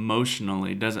you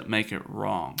emotionally doesn't make it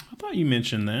wrong. I thought you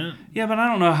mentioned that. Yeah, but I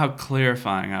don't know how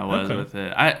clarifying I was with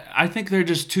it. I think they're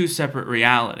just two separate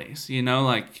realities,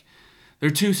 like, they're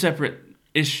two separate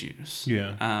issues.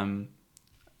 Yeah.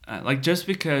 Like, just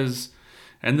because,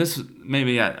 and this,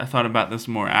 maybe I thought about this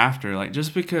more after, like,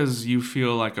 just because you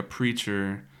feel like a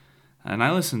preacher, and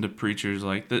I listen to preachers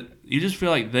like that, you just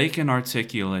feel like they can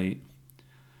articulate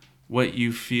what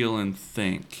you feel and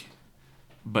think,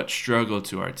 but struggle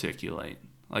to articulate.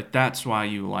 Like, that's why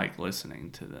you like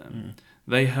listening to them.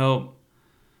 They help.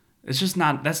 It's just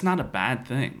not, that's not a bad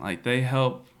thing. Like, they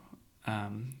help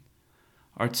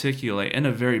articulate in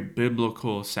a very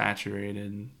biblical,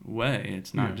 saturated way.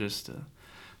 It's not just a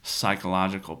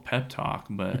psychological pep talk,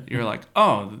 but you're like,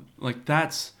 oh, like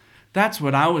that's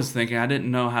what I was thinking. I didn't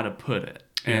know how to put it.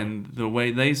 And the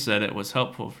way they said it was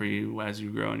helpful for you as you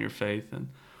grow in your faith and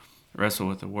wrestle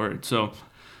with the Word. So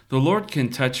the Lord can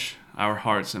touch our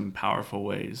hearts in powerful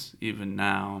ways even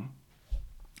now.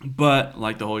 But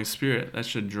like the Holy Spirit, that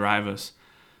should drive us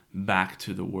back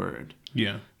to the Word.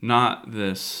 Yeah. Not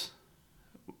this,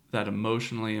 that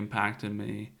emotionally impacted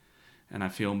me and I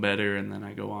feel better and then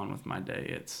I go on with my day.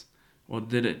 It's, well,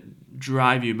 did it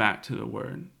drive you back to the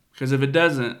Word? Because if it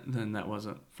doesn't, then that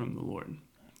wasn't from the Lord.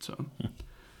 So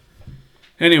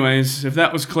anyways, if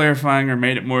that was clarifying or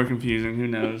made it more confusing, who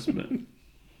knows? But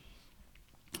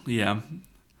yeah.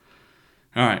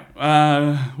 All right.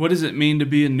 What does it mean to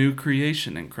be a new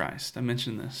creation in Christ? I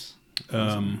mentioned this.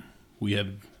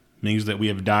 Means that we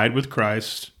have died with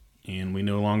Christ and we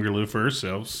no longer live for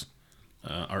ourselves.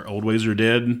 Our old ways are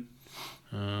dead.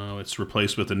 It's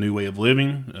replaced with a new way of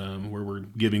living where we're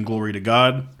giving glory to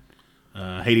God,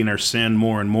 hating our sin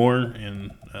more and more,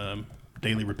 and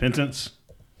daily repentance.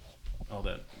 All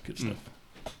that good stuff.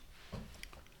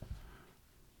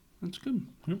 That's good.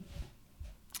 Yep.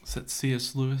 It's that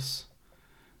C.S. Lewis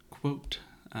quote.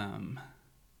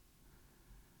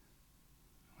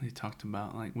 He talked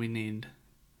about, like, we need,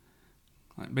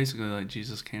 like, basically, like,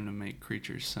 Jesus came to make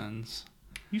creatures sons.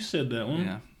 You said that one.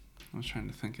 Yeah. I was trying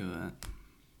to think of that.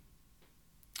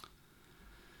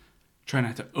 Try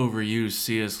not to overuse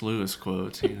C.S. Lewis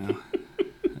quotes, you know.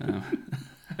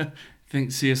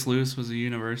 Think C.S. Lewis was a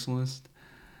universalist?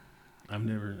 I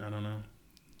don't know.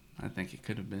 I think he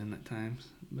could have been at times,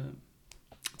 but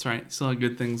it's all right. Still have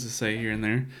good things to say here and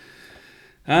there.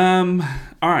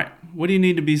 All right. What do you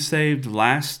need to be saved?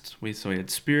 So we had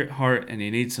spirit, heart, and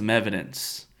you need some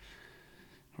evidence,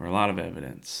 or a lot of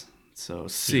evidence. So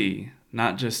C,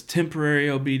 not just temporary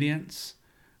obedience,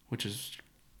 which is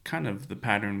kind of the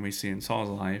pattern we see in Saul's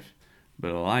life,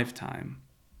 but a lifetime.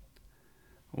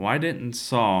 Why didn't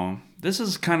Saul? This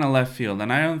is kind of left field,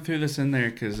 and I only threw this in there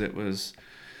because there was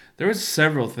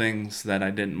several things that I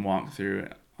didn't walk through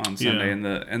on Sunday in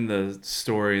the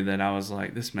story that I was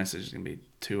like, this message is gonna be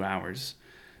 2 hours,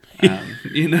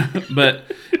 you know.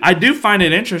 But I do find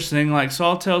it interesting. Like,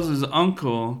 Saul tells his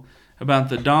uncle about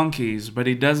the donkeys, but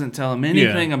he doesn't tell him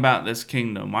anything about this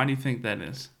kingdom. Why do you think that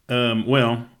is?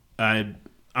 Well, I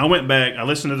went back. I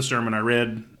listened to the sermon. I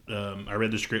read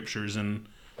the scriptures, and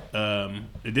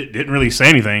it didn't really say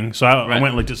anything. So I went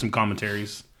and looked at some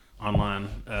commentaries online.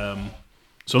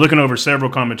 So looking over several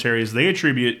commentaries, they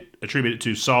attribute it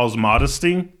to Saul's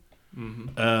modesty.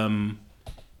 Mm-hmm.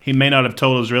 He may not have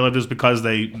told his relatives because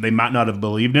they might not have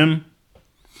believed him.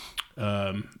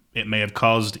 It may have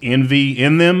caused envy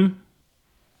in them.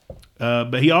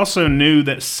 But he also knew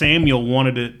that Samuel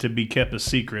wanted it to be kept a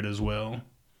secret as well,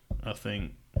 I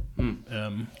think.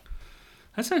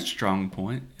 That's a strong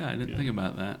point. Yeah, I didn't think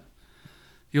about that.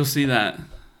 You'll see that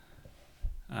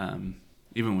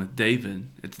even with David.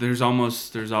 There's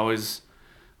always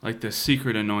like the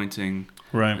secret anointing,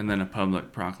 right, and then a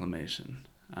public proclamation.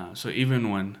 So even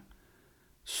when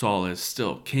Saul is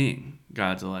still king,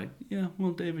 God's like, yeah,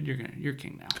 well, David, you're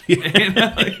king now. You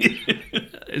know, like,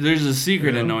 there's a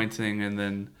secret anointing, and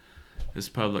then this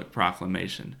public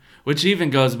proclamation, which even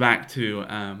goes back to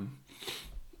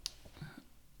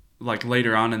like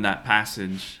later on in that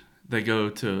passage, they go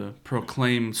to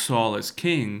proclaim Saul as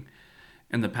king,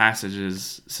 and the passage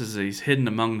says that he's hidden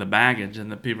among the baggage,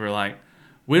 and the people are like,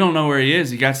 we don't know where he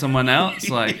is. You got someone else?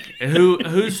 Like,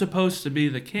 who's supposed to be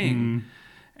the king? Mm-hmm.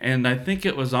 And I think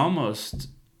it was almost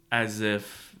as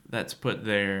if that's put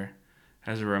there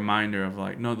as a reminder of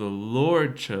like, no, the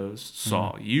Lord chose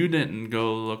Saul. Mm-hmm. You didn't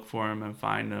go look for him and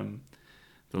find him.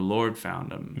 The Lord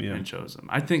found him and chose him.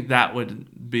 I think that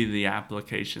would be the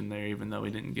application there, even though we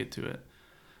didn't get to it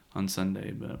on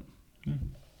Sunday. But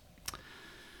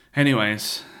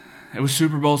anyways, it was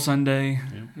Super Bowl Sunday.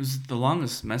 Yeah. It was the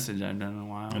longest message I've done in a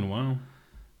while.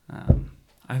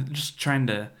 I'm just trying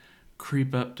to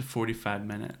creep up to 45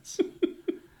 minutes.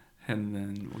 And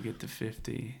then we'll get to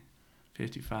 50,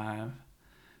 55.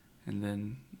 And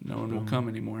then no one will come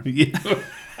anymore. Yeah.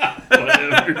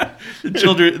 Whatever.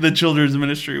 The children's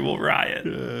ministry will riot.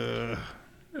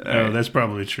 That's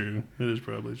probably true. It is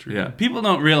probably true. Yeah. People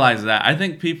don't realize that. I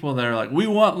think people that are like, we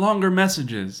want longer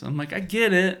messages. I'm like, I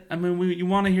get it. I mean, you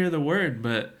want to hear the word,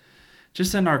 but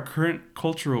just in our current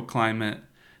cultural climate,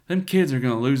 them kids are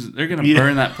going to lose. They're going to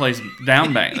burn that place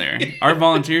down back there. Our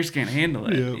volunteers can't handle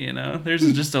it. Yeah. You know,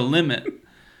 there's just a limit.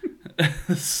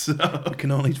 So You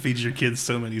can only feed your kids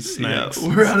so many snacks.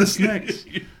 Yeah, we're out of snacks.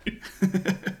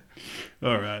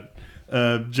 All right.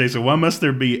 Jason, why must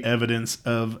there be evidence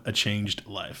of a changed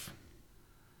life?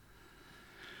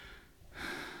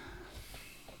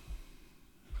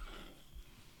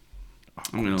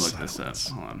 I'm going to look this up.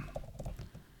 Hold on.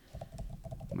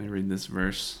 Let me read this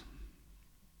verse.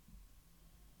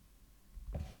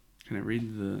 Can I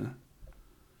read the...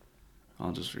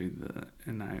 I'll just read the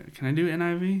NIV. Can I do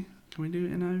NIV? Can we do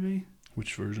NIV?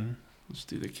 Which version? Let's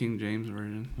do the King James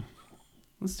version.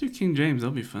 Let's do King James.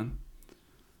 That'll be fun.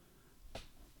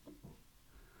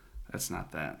 That's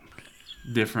not that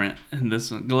different. And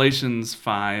this one, Galatians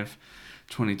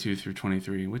 5:22 through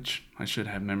 23, which I should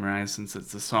have memorized since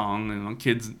it's a song and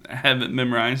kids have it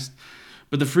memorized.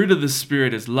 But the fruit of the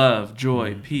Spirit is love,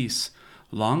 joy, peace,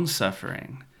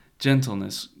 long-suffering,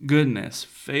 gentleness, goodness,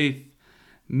 faith,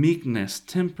 meekness,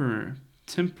 temperance.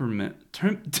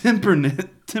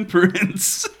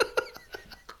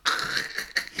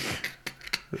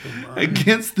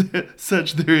 Against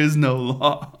such there is no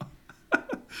law.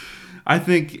 I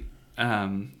think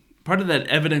part of that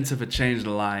evidence of a changed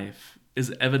life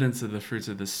is evidence of the fruits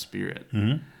of the Spirit.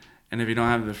 Mm-hmm. And if you don't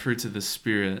have the fruits of the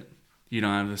Spirit, you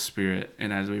don't have the Spirit.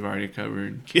 And as we've already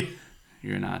covered,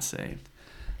 you're not saved.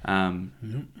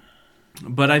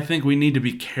 But I think we need to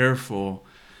be careful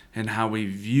in how we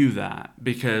view that,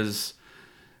 because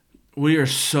we are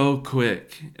so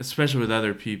quick, especially with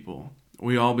other people.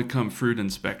 We all become fruit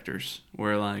inspectors.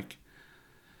 You're like,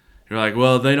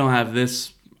 well, they don't have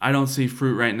this. I don't see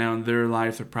fruit right now in their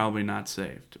life. They're probably not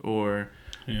saved. Or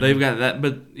they've got that,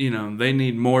 but they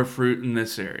need more fruit in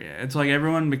this area. It's like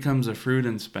everyone becomes a fruit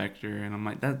inspector, and I'm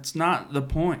like, that's not the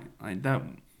point. Like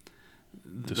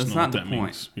that's not the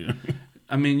point. Yeah.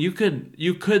 I mean, you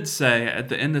could say at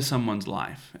the end of someone's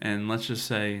life, and let's just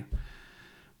say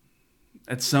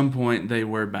at some point they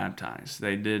were baptized.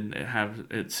 They did have,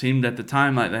 it seemed at the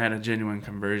time like they had a genuine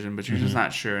conversion, but you're just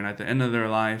not sure. And at the end of their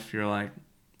life, you're like,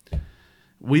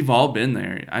 we've all been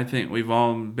there. I think we've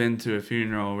all been to a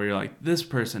funeral where you're like, this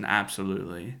person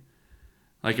absolutely,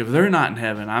 like if they're not in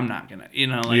heaven, I'm not going to,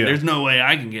 there's no way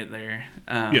I can get there.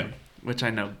 Which I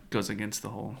know goes against the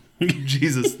whole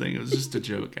Jesus thing. It was just a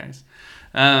joke, guys.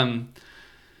 But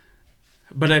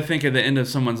I think at the end of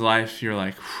someone's life, you're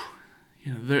like,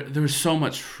 there was so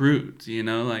much fruit,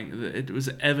 like it was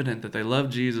evident that they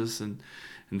loved Jesus and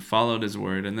followed his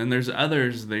word. And then there's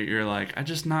others that you're like,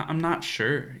 I'm not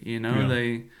sure,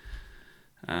 they,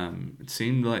 it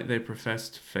seemed like they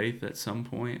professed faith at some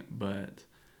point, but,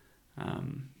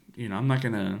 I'm not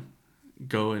going to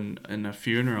go in a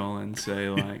funeral and say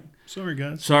like, Sorry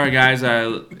guys, I,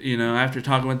 after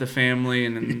talking with the family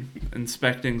and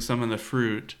inspecting some of the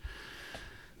fruit,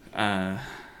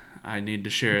 I need to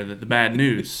share the bad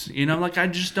news. I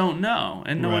just don't know,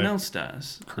 and no one else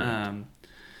does.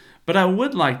 But I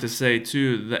would like to say,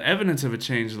 too, the evidence of a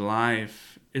changed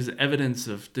life is evidence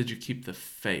of, did you keep the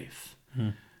faith?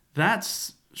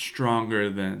 That's stronger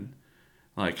than,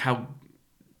 like, how,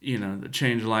 the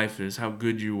changed life is, how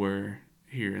good you were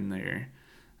here and there.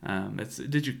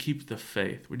 Did you keep the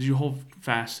faith? Did you hold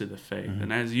fast to the faith?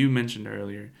 And as you mentioned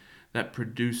earlier, that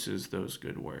produces those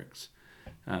good works.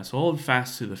 So hold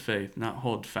fast to the faith, not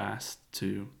hold fast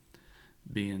to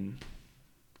being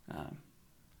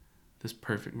this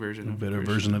perfect version of a better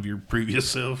version of your previous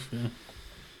self.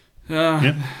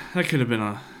 That could have been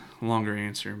a longer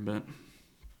answer, but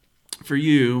for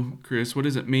you, Chris, what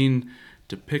does it mean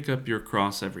to pick up your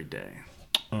cross every day?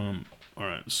 All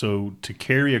right, so to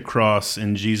carry a cross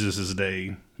in Jesus'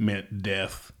 day meant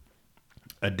death,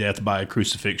 a death by a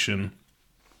crucifixion.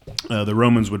 The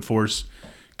Romans would force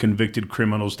convicted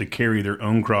criminals to carry their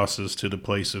own crosses to the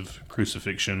place of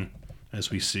crucifixion, as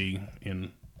we see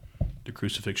in the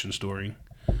crucifixion story.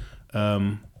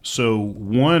 So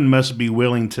one must be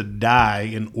willing to die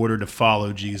in order to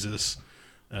follow Jesus,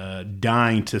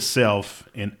 dying to self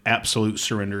in absolute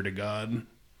surrender to God.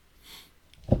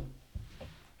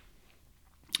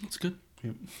 That's good.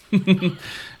 Yep.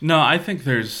 No, I think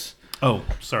there's... Oh,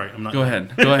 sorry. I'm not. Go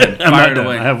ahead. I'm Fire not it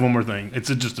away. I have one more thing. It's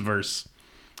just a verse.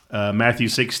 Matthew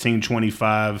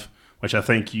 16:25, which I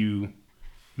think you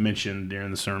mentioned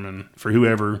during the sermon. For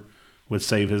whoever would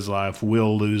save his life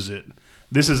will lose it.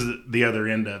 This is the other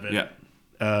end of it. Yeah.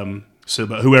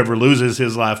 But whoever loses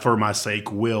his life for my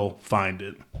sake will find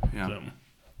it. Yeah. So.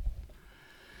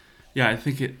 Yeah, I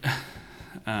think it...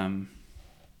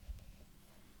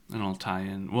 and I'll tie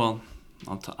in... Well,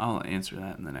 I'll answer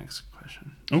that in the next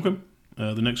question. Okay.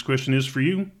 The next question is for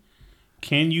you.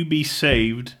 Can you be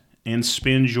saved and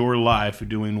spend your life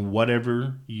doing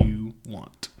whatever you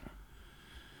want?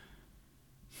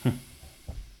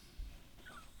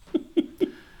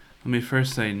 Let me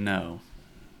first say no.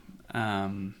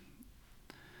 I'll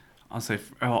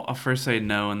first say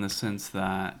no in the sense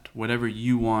that whatever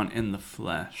you want in the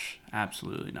flesh,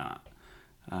 absolutely not.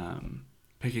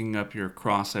 Picking up your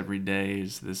cross every day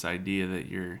is this idea that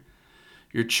you're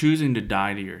choosing to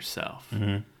die to yourself,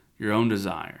 your own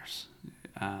desires.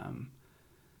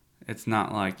 It's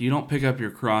not like you don't pick up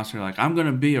your cross and you're like, I'm going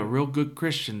to be a real good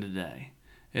Christian today.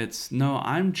 It's, no,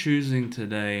 I'm choosing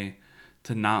today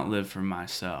to not live for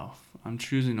myself. I'm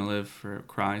choosing to live for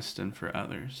Christ and for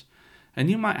others. And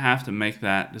you might have to make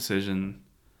that decision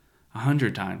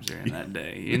 100 times during that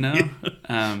day, you know?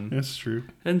 That's true.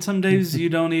 And some days you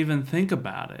don't even think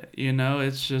about it, you know?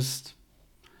 It's just,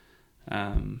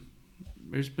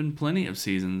 there's been plenty of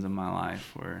seasons in my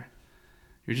life where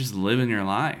you're just living your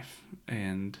life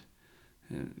and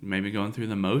maybe going through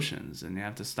the motions, and you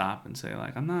have to stop and say,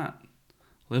 like, I'm not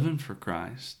living for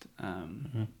Christ.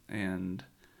 And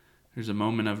there's a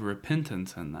moment of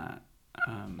repentance in that.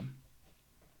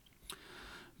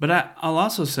 But I'll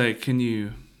also say, can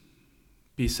you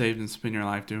be saved and spend your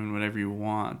life doing whatever you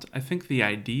want? I think the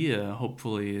idea,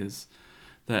 hopefully, is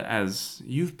that as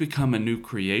you've become a new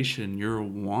creation, your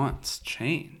wants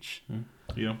change.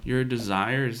 Yeah. Your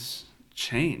desires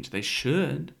change. They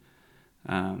should.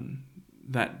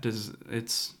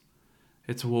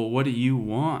 It's well, what do you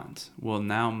want? Well,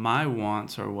 now my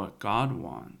wants are what God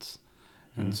wants.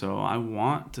 And so I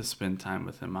want to spend time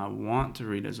with him. I want to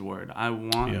read his word. I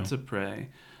want to pray.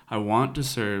 I want to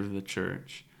serve the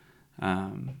church.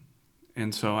 And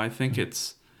so I think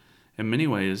it's, in many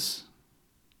ways,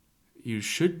 you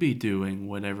should be doing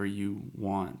whatever you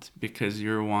want because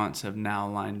your wants have now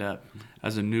lined up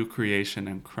as a new creation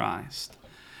in Christ.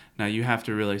 Now you have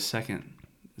to really second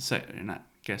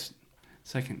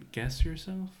guess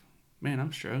yourself. Man,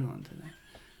 I'm struggling today.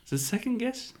 Is it second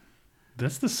guess?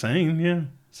 That's the same, yeah.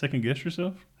 Second guess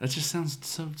yourself? That just sounds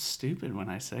so stupid when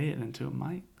I say it into a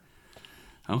mic.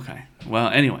 Okay. Well,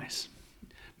 anyways,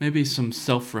 maybe some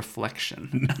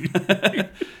self-reflection.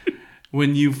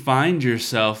 When you find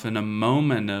yourself in a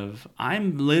moment of,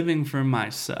 I'm living for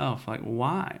myself, like,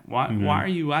 why? Why are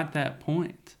you at that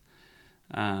point?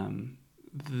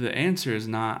 The answer is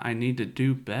not, I need to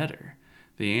do better.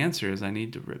 The answer is, I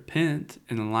need to repent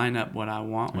and line up what I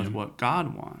want with what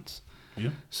God wants.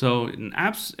 Yeah. So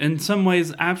in some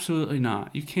ways, absolutely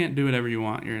not. You can't do whatever you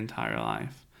want your entire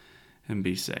life and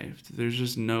be saved. There's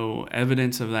just no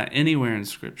evidence of that anywhere in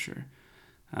Scripture.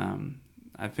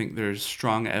 I think there's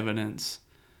strong evidence,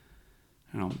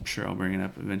 and I'm sure I'll bring it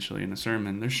up eventually in a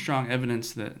sermon. There's strong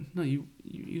evidence that no, you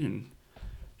can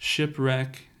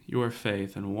shipwreck your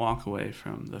faith and walk away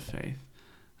from the faith,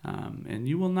 and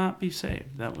you will not be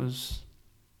saved. That was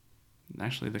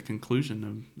actually the conclusion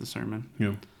of the sermon.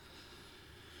 Yeah.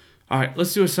 All right,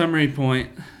 let's do a summary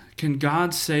point. Can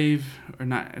God save or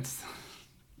not?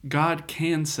 God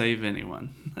can save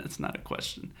anyone. That's not a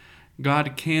question.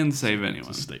 God can save anyone.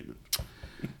 It's a statement.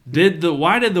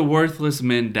 Why did the worthless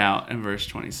men doubt in verse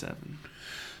 27?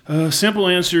 Simple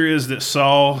answer is that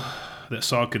Saul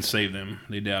could save them.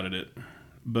 They doubted it.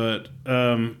 But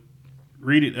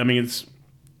read it. I mean,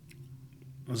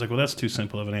 I was like, well, that's too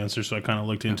simple of an answer. So I kind of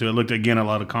looked into it. Looked again at a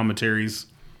lot of commentaries.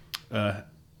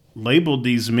 Labeled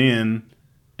these men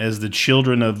as the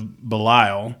children of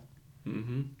Belial.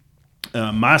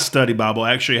 Mm-hmm. My study Bible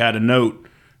actually had a note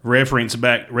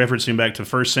referencing back to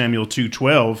 1 Samuel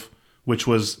 2:12, which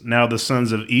was, now the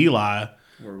sons of Eli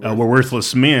were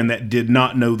worthless men that did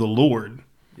not know the Lord.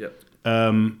 Yep.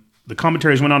 The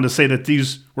commentaries went on to say that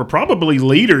these were probably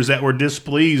leaders that were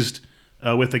displeased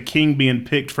with a king being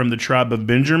picked from the tribe of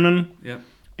Benjamin. Yep.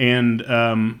 And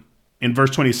in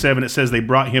verse 27, it says they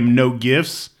brought him no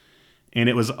gifts, and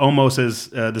it was almost as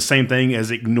the same thing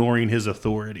as ignoring his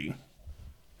authority,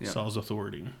 Saul's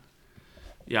authority.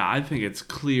 Yeah, I think it's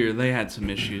clear they had some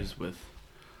issues with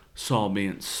Saul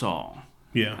being Saul.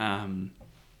 Yeah.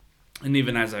 And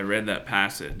even as I read that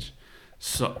passage,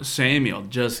 Samuel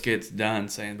just gets done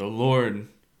saying the Lord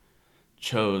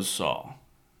chose Saul.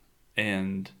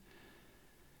 And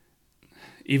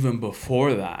even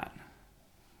before that,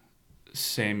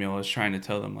 Samuel is trying to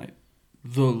tell them, like,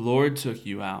 the Lord took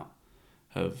you out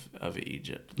of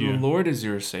Egypt. The Lord is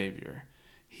your Savior.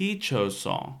 He chose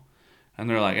Saul. And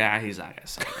they're like, he's not going to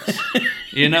save us.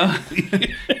 You know?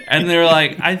 And they're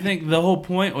like, I think the whole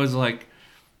point was like,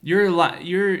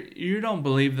 you don't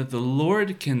believe that the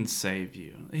Lord can save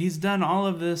you. He's done all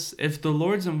of this. If the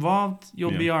Lord's involved,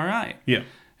 you'll be all right. Yeah.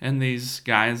 And these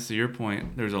guys, to your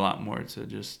point, there's a lot more to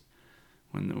just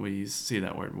when we see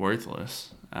that word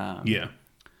worthless. Yeah.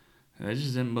 They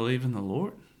just didn't believe in the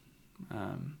Lord.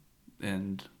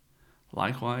 And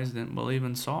likewise didn't believe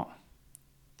in Saul.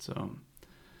 So,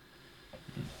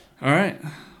 all right.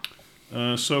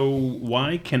 So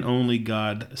why can only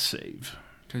God save?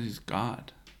 Because he's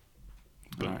God.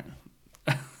 Boom. All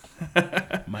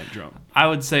right. Mic drop. I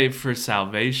would say for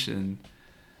salvation,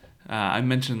 I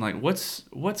mentioned like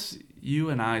what's you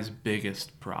and I's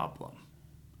biggest problem.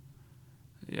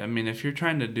 I mean, if you're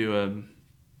trying to do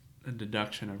a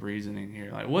deduction of reasoning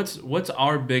here, like what's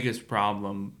our biggest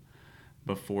problem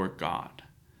before God?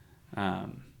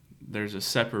 There's a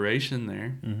separation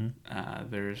there. Mm-hmm.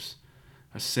 There's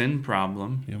a sin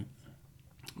problem. Yep.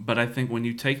 But I think when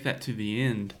you take that to the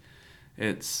end,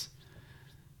 and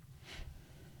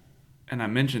I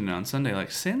mentioned it on Sunday,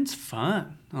 like sin's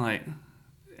fun. Like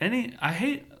I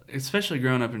hate, especially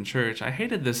growing up in church, I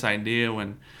hated this idea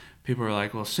when people were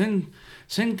like, well, sin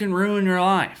can ruin your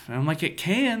life. And I'm like, it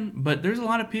can, but there's a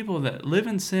lot of people that live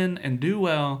in sin and do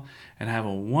well and have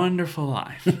a wonderful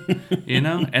life,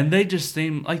 and they just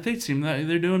seem like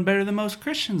they're doing better than most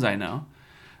Christians I know.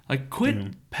 Like,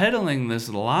 quit peddling this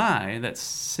lie that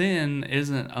sin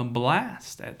isn't a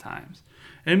blast at times.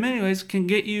 And in many ways can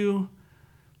get you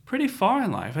pretty far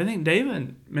in life. I think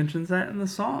David mentions that in the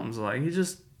Psalms. Like, he's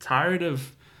just tired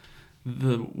of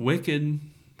the wicked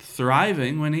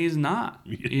thriving when he's not,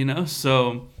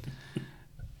 So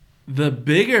the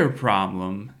bigger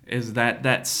problem is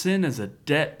that sin is a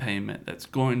debt payment that's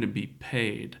going to be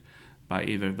paid by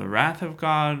either the wrath of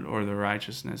God or the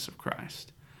righteousness of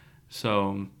Christ.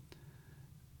 So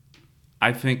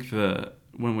I think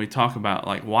when we talk about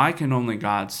like why can only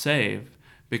God save,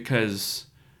 because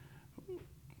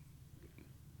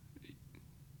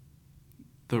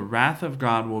the wrath of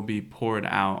God will be poured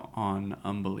out on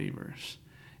unbelievers.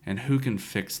 And who can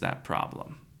fix that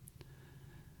problem?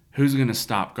 Who's going to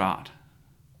stop God?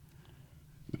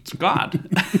 It's God.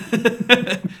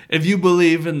 If you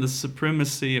believe in the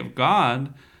supremacy of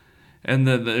God and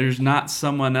that there's not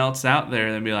someone else out there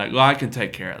that'd be like, well, I can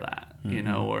take care of that,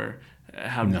 or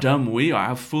how dumb we are,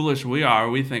 how foolish we are,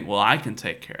 we think, well, I can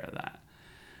take care of that.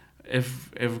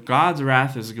 If God's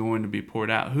wrath is going to be poured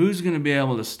out, who's going to be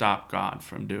able to stop God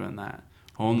from doing that?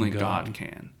 Only God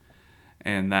can.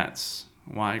 And that's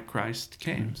why Christ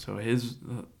came. So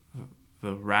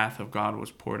the wrath of God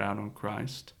was poured out on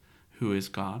Christ, who is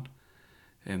God,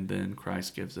 and then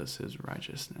Christ gives us his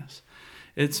righteousness.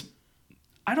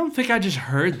 I don't think I just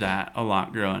heard that a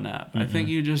lot growing up. Mm-hmm. I think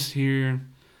you just hear,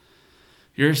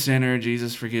 you're a sinner,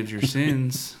 Jesus forgives your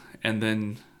sins, and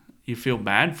then you feel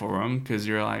bad for him because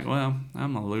you're like, well,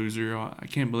 I'm a loser. I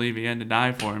can't believe he had to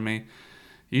die for me.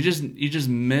 You just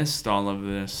missed all of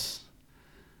this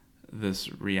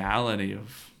reality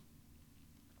of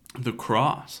the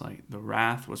cross. Like, the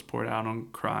wrath was poured out on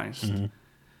Christ. Mm-hmm.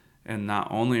 And not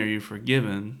only are you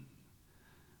forgiven,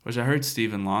 which I heard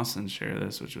Stephen Lawson share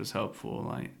this, which was helpful.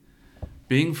 Like,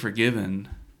 being forgiven,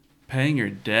 paying your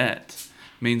debt,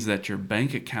 means that your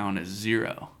bank account is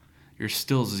zero. You're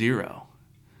still zero.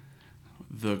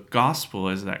 The gospel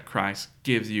is that Christ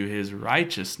gives you his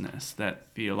righteousness. That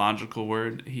theological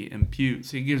word, he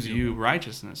imputes. He gives you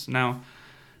righteousness. Now,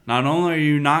 not only are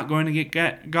you not going to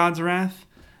get God's wrath,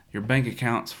 your bank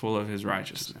account's full of his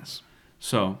righteousness.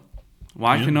 So,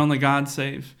 why can only God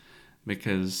save?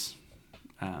 Because,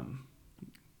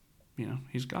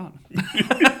 he's God.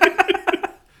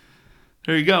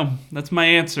 There you go. That's my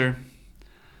answer.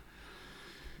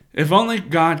 If only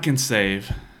God can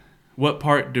save, what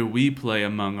part do we play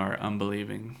among our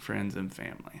unbelieving friends and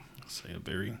family? I'll say a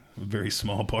very, very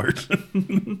small part.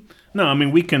 No, I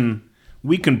mean, we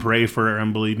can pray for our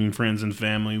unbelieving friends and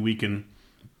family. We can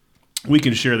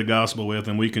share the gospel with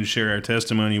them. We can share our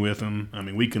testimony with them. I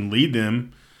mean, we can lead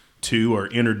them to or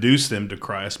introduce them to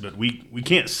Christ, but we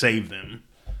can't save them.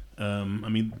 I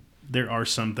mean, there are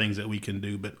some things that we can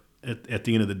do, but at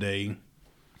the end of the day,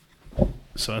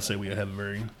 so I'd say we have a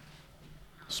very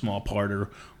small part, or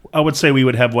I would say we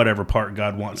would have whatever part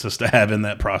God wants us to have in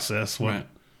that process. Right.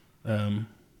 Yeah.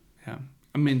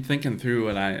 I mean, thinking through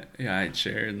what I had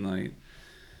shared, and like,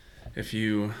 if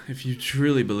you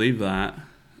truly believe that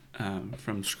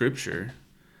from Scripture,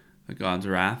 that God's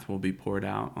wrath will be poured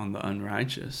out on the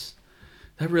unrighteous,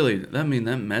 that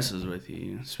messes with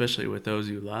you, especially with those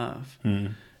you love.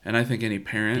 Mm. And I think any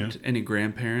parent, any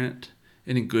grandparent,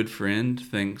 any good friend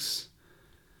thinks,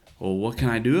 well, what can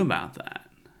I do about that?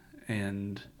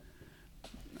 And,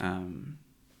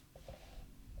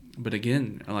 but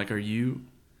again, like, you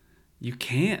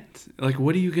can't. Like,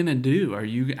 what are you going to do?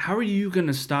 How are you going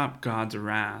to stop God's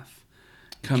wrath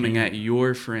coming at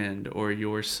your friend or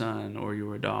your son or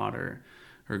your daughter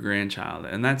her grandchild,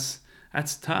 and that's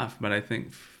tough. But I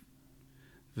think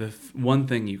the one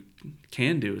thing you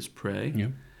can do is pray, Yeah.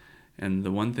 and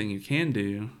the one thing you can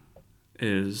do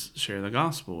is share the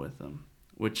gospel with them,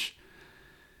 which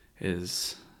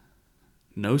is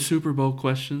no Super Bowl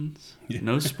questions,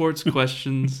 no sports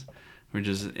questions. We're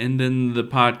just ending the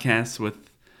podcast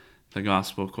with the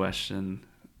gospel question.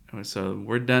 So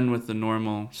we're done with the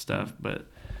normal stuff, but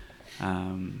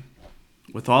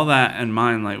with all that in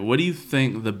mind, like, what do you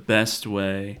think the best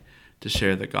way to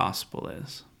share the gospel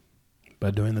is?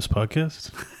 By doing this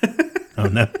podcast? Oh,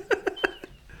 no.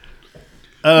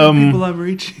 People I'm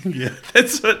reaching. Yeah.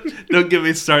 That's what, don't get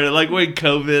me started. Like, when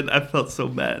COVID, I felt so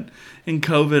bad. In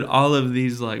COVID, all of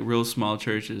these, like, real small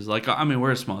churches, like, I mean,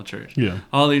 we're a small church. Yeah.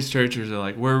 All these churches are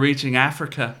like, we're reaching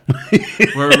Africa.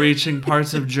 We're reaching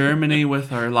parts of Germany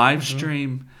with our live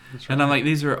stream. Right. And I'm like,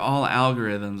 these are all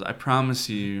algorithms. I promise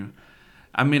you.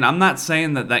 I mean, I'm not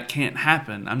saying that can't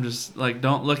happen. I'm just like,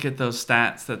 don't look at those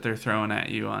stats that they're throwing at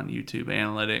you on YouTube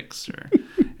analytics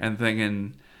and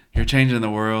thinking you're changing the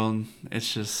world.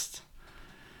 It's just,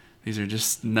 these are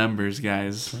just numbers,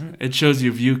 guys. Right. It shows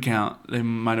you view count. They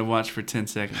might have watched for 10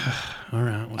 seconds. All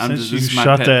right. Well, since you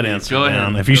shut that answer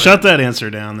down, if you shut that answer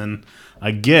down, then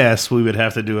I guess we would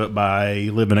have to do it by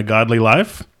living a godly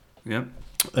life. Yep.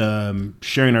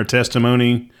 Sharing our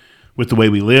testimony with the way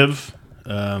we live.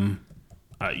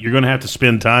 You're going to have to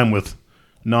spend time with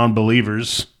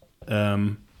non-believers.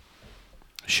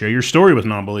 Share your story with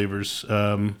non-believers.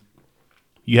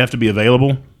 You have to be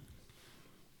available,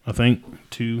 I think,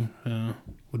 too,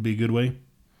 would be a good way.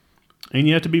 And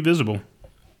you have to be visible.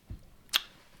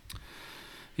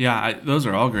 Yeah, those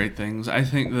are all great things. I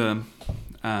think the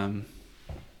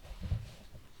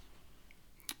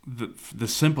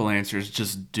simple answer is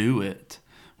just do it.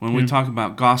 When we talk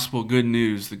about gospel good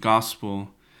news, the gospel,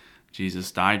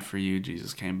 Jesus died for you,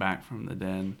 Jesus came back from the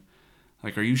dead.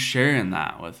 Like, are you sharing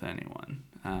that with anyone?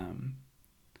 I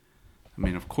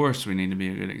mean, of course we need to be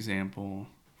a good example.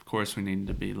 Of course we need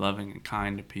to be loving and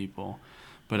kind to people.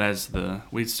 But as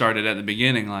we started at the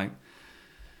beginning, like,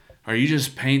 are you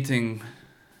just painting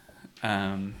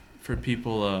for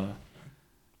people?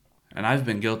 And I've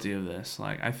been guilty of this.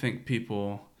 Like, I think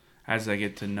people, as they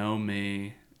get to know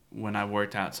me when I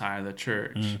worked outside of the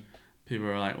church, people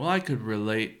are like, well, I could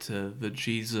relate to the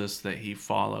Jesus that he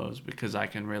follows because I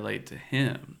can relate to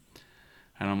him.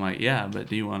 And I'm like, yeah, but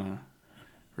do you want to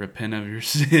repent of your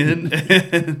sin?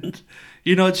 And,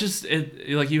 it's just,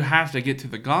 like, you have to get to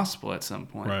the gospel at some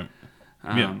point.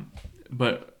 Right.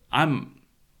 But I'm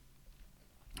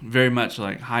very much,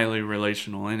 like, highly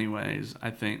relational anyways. I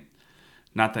think,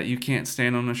 not that you can't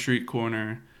stand on a street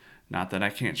corner, not that I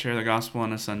can't share the gospel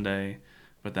on a Sunday,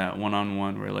 but that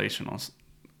one-on-one relational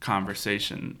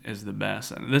conversation is the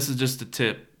best. And this is just a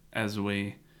tip as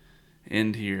we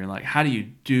end here. Like, how do you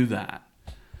do that?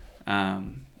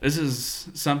 This is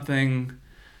something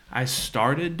I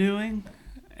started doing,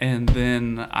 and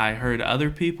then I heard other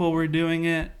people were doing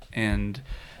it, and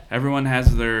everyone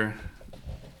has they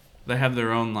have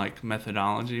their own, like,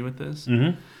 methodology with this.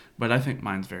 But I think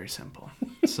mine's very simple.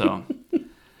 So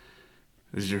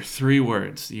these are 3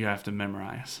 words you have to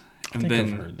memorize. And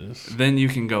I've heard this. Then you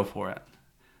can go for it.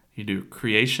 You do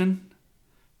creation,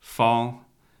 fall,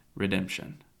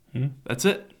 redemption. That's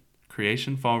it.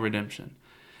 Creation, fall, redemption.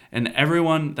 And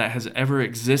everyone that has ever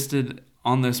existed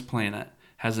on this planet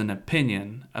has an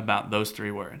opinion about those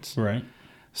 3 words. Right.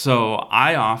 So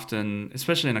I often,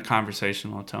 especially in a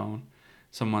conversational tone,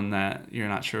 someone that you're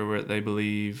not sure what they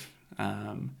believe,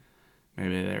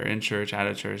 maybe they're in church, out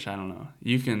of church, I don't know.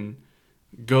 You can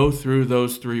go through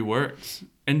those 3 words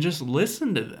and just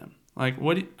listen to them. Like,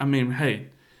 hey,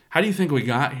 how do you think we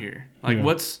got here? Like,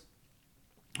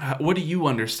 what do you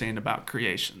understand about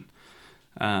creation?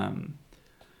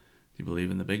 Do you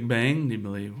believe in the Big Bang? Do you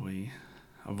believe we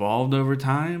evolved over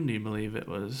time? Do you believe it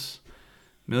was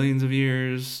millions of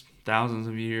years, thousands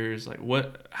of years? Like,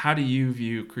 how do you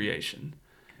view creation?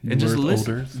 And just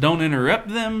listen. Older. Don't interrupt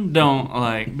them. Don't,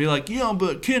 like, be like, yeah,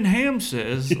 but Ken Ham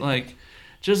says, like,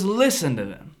 just listen to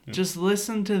them. Yep. Just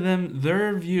listen to them,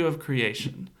 their view of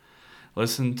creation.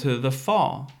 Listen to the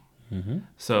fall.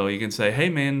 So you can say, hey,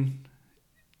 man,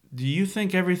 do you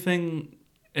think everything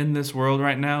in this world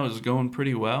right now is going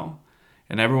pretty well?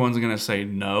 And everyone's going to say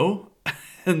no.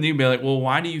 And you'd be like, well,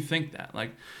 why do you think that?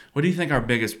 Like, what do you think our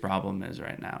biggest problem is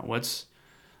right now?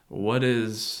 What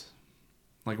is,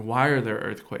 like, why are there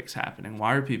earthquakes happening?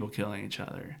 Why are people killing each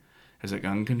other? Is it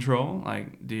gun control?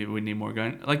 Like, we need more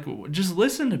gun? Like, just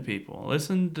listen to people.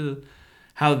 Listen to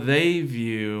how they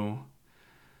view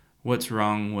what's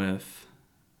wrong with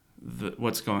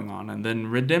what's going on. And then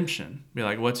redemption. Be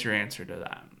like, what's your answer to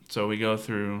that? So we go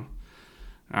through,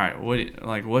 all right,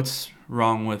 what's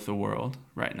wrong with the world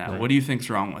right now? Right. What do you think's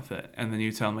wrong with it? And then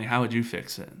you tell me, how would you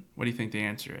fix it? What do you think the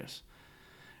answer is?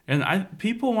 And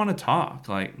people want to talk.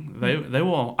 Like they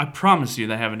will. I promise you,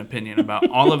 they have an opinion about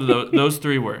all of those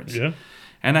three words. Yeah.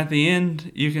 And at the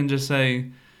end, you can just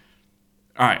say,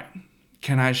 all right,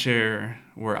 can I share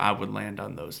where I would land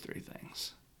on those three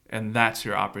things? And that's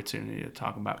your opportunity to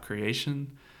talk about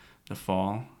creation, the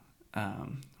fall,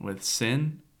 with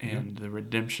sin, and the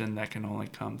redemption that can only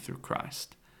come through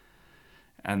Christ.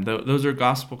 And those are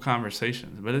gospel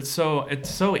conversations. But it's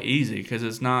so easy because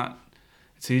it's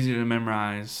easy to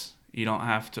memorize. You don't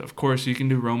have to. Of course, you can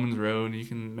do Romans Road. You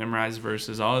can memorize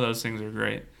verses. All of those things are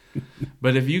great.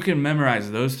 But if you can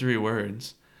memorize those three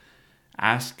words,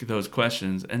 ask those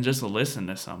questions, and just listen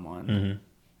to someone,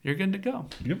 you're good to go.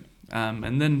 Yep.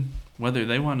 And then whether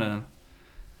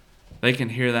they can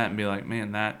hear that and be like,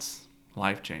 man, that's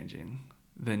life-changing,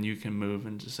 then you can move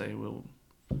and just say, well,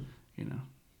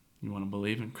 you want to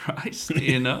believe in Christ,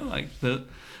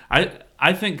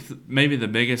 I think maybe the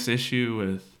biggest issue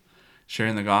with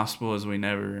sharing the gospel is we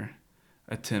never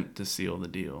attempt to seal the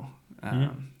deal.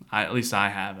 At least I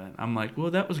haven't. I'm like,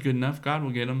 well, that was good enough. God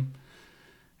will get them.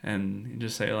 And you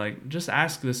just say, just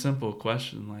ask the simple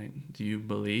question, do you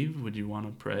believe? Would you want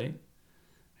to pray?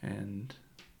 And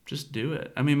just do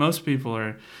it. I mean, most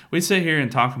people we sit here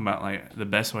and talk about, the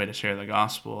best way to share the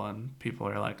gospel, and people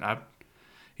are like, I've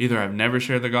never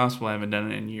shared the gospel, I haven't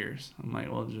done it in years. I'm like,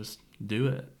 well, just do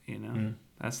it,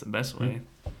 That's the best way.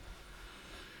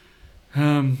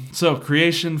 So,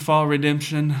 creation, fall,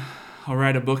 redemption. I'll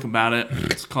write a book about it.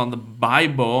 It's called The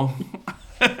Bible.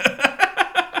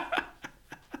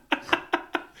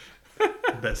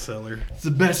 Bestseller. It's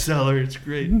a bestseller. It's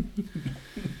great.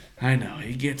 I know.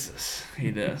 He gets us.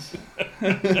 He does.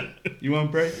 You want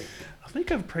to pray? I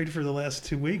think I've prayed for the last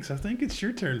 2 weeks. I think it's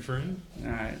your turn, friend.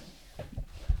 All right.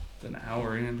 It's an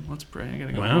hour in. Let's pray. I got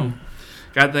to go Wow. home.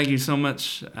 God, thank you so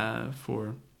much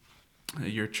for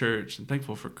your church, and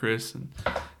thankful for Chris and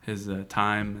his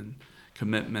time and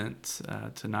commitment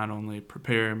to not only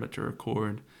prepare but to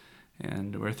record.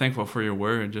 And we're thankful for your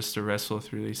word, just to wrestle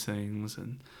through these things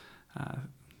and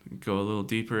go a little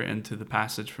deeper into the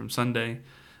passage from Sunday,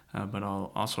 but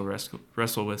I'll also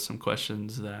wrestle with some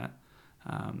questions that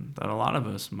a lot of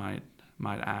us might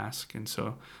ask. And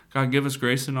so, God, give us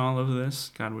grace in all of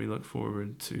this. God, we look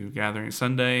forward to gathering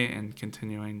Sunday and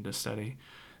continuing to study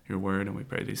your word, and we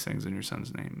pray these things in your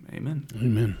Son's name. Amen.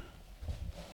 Amen.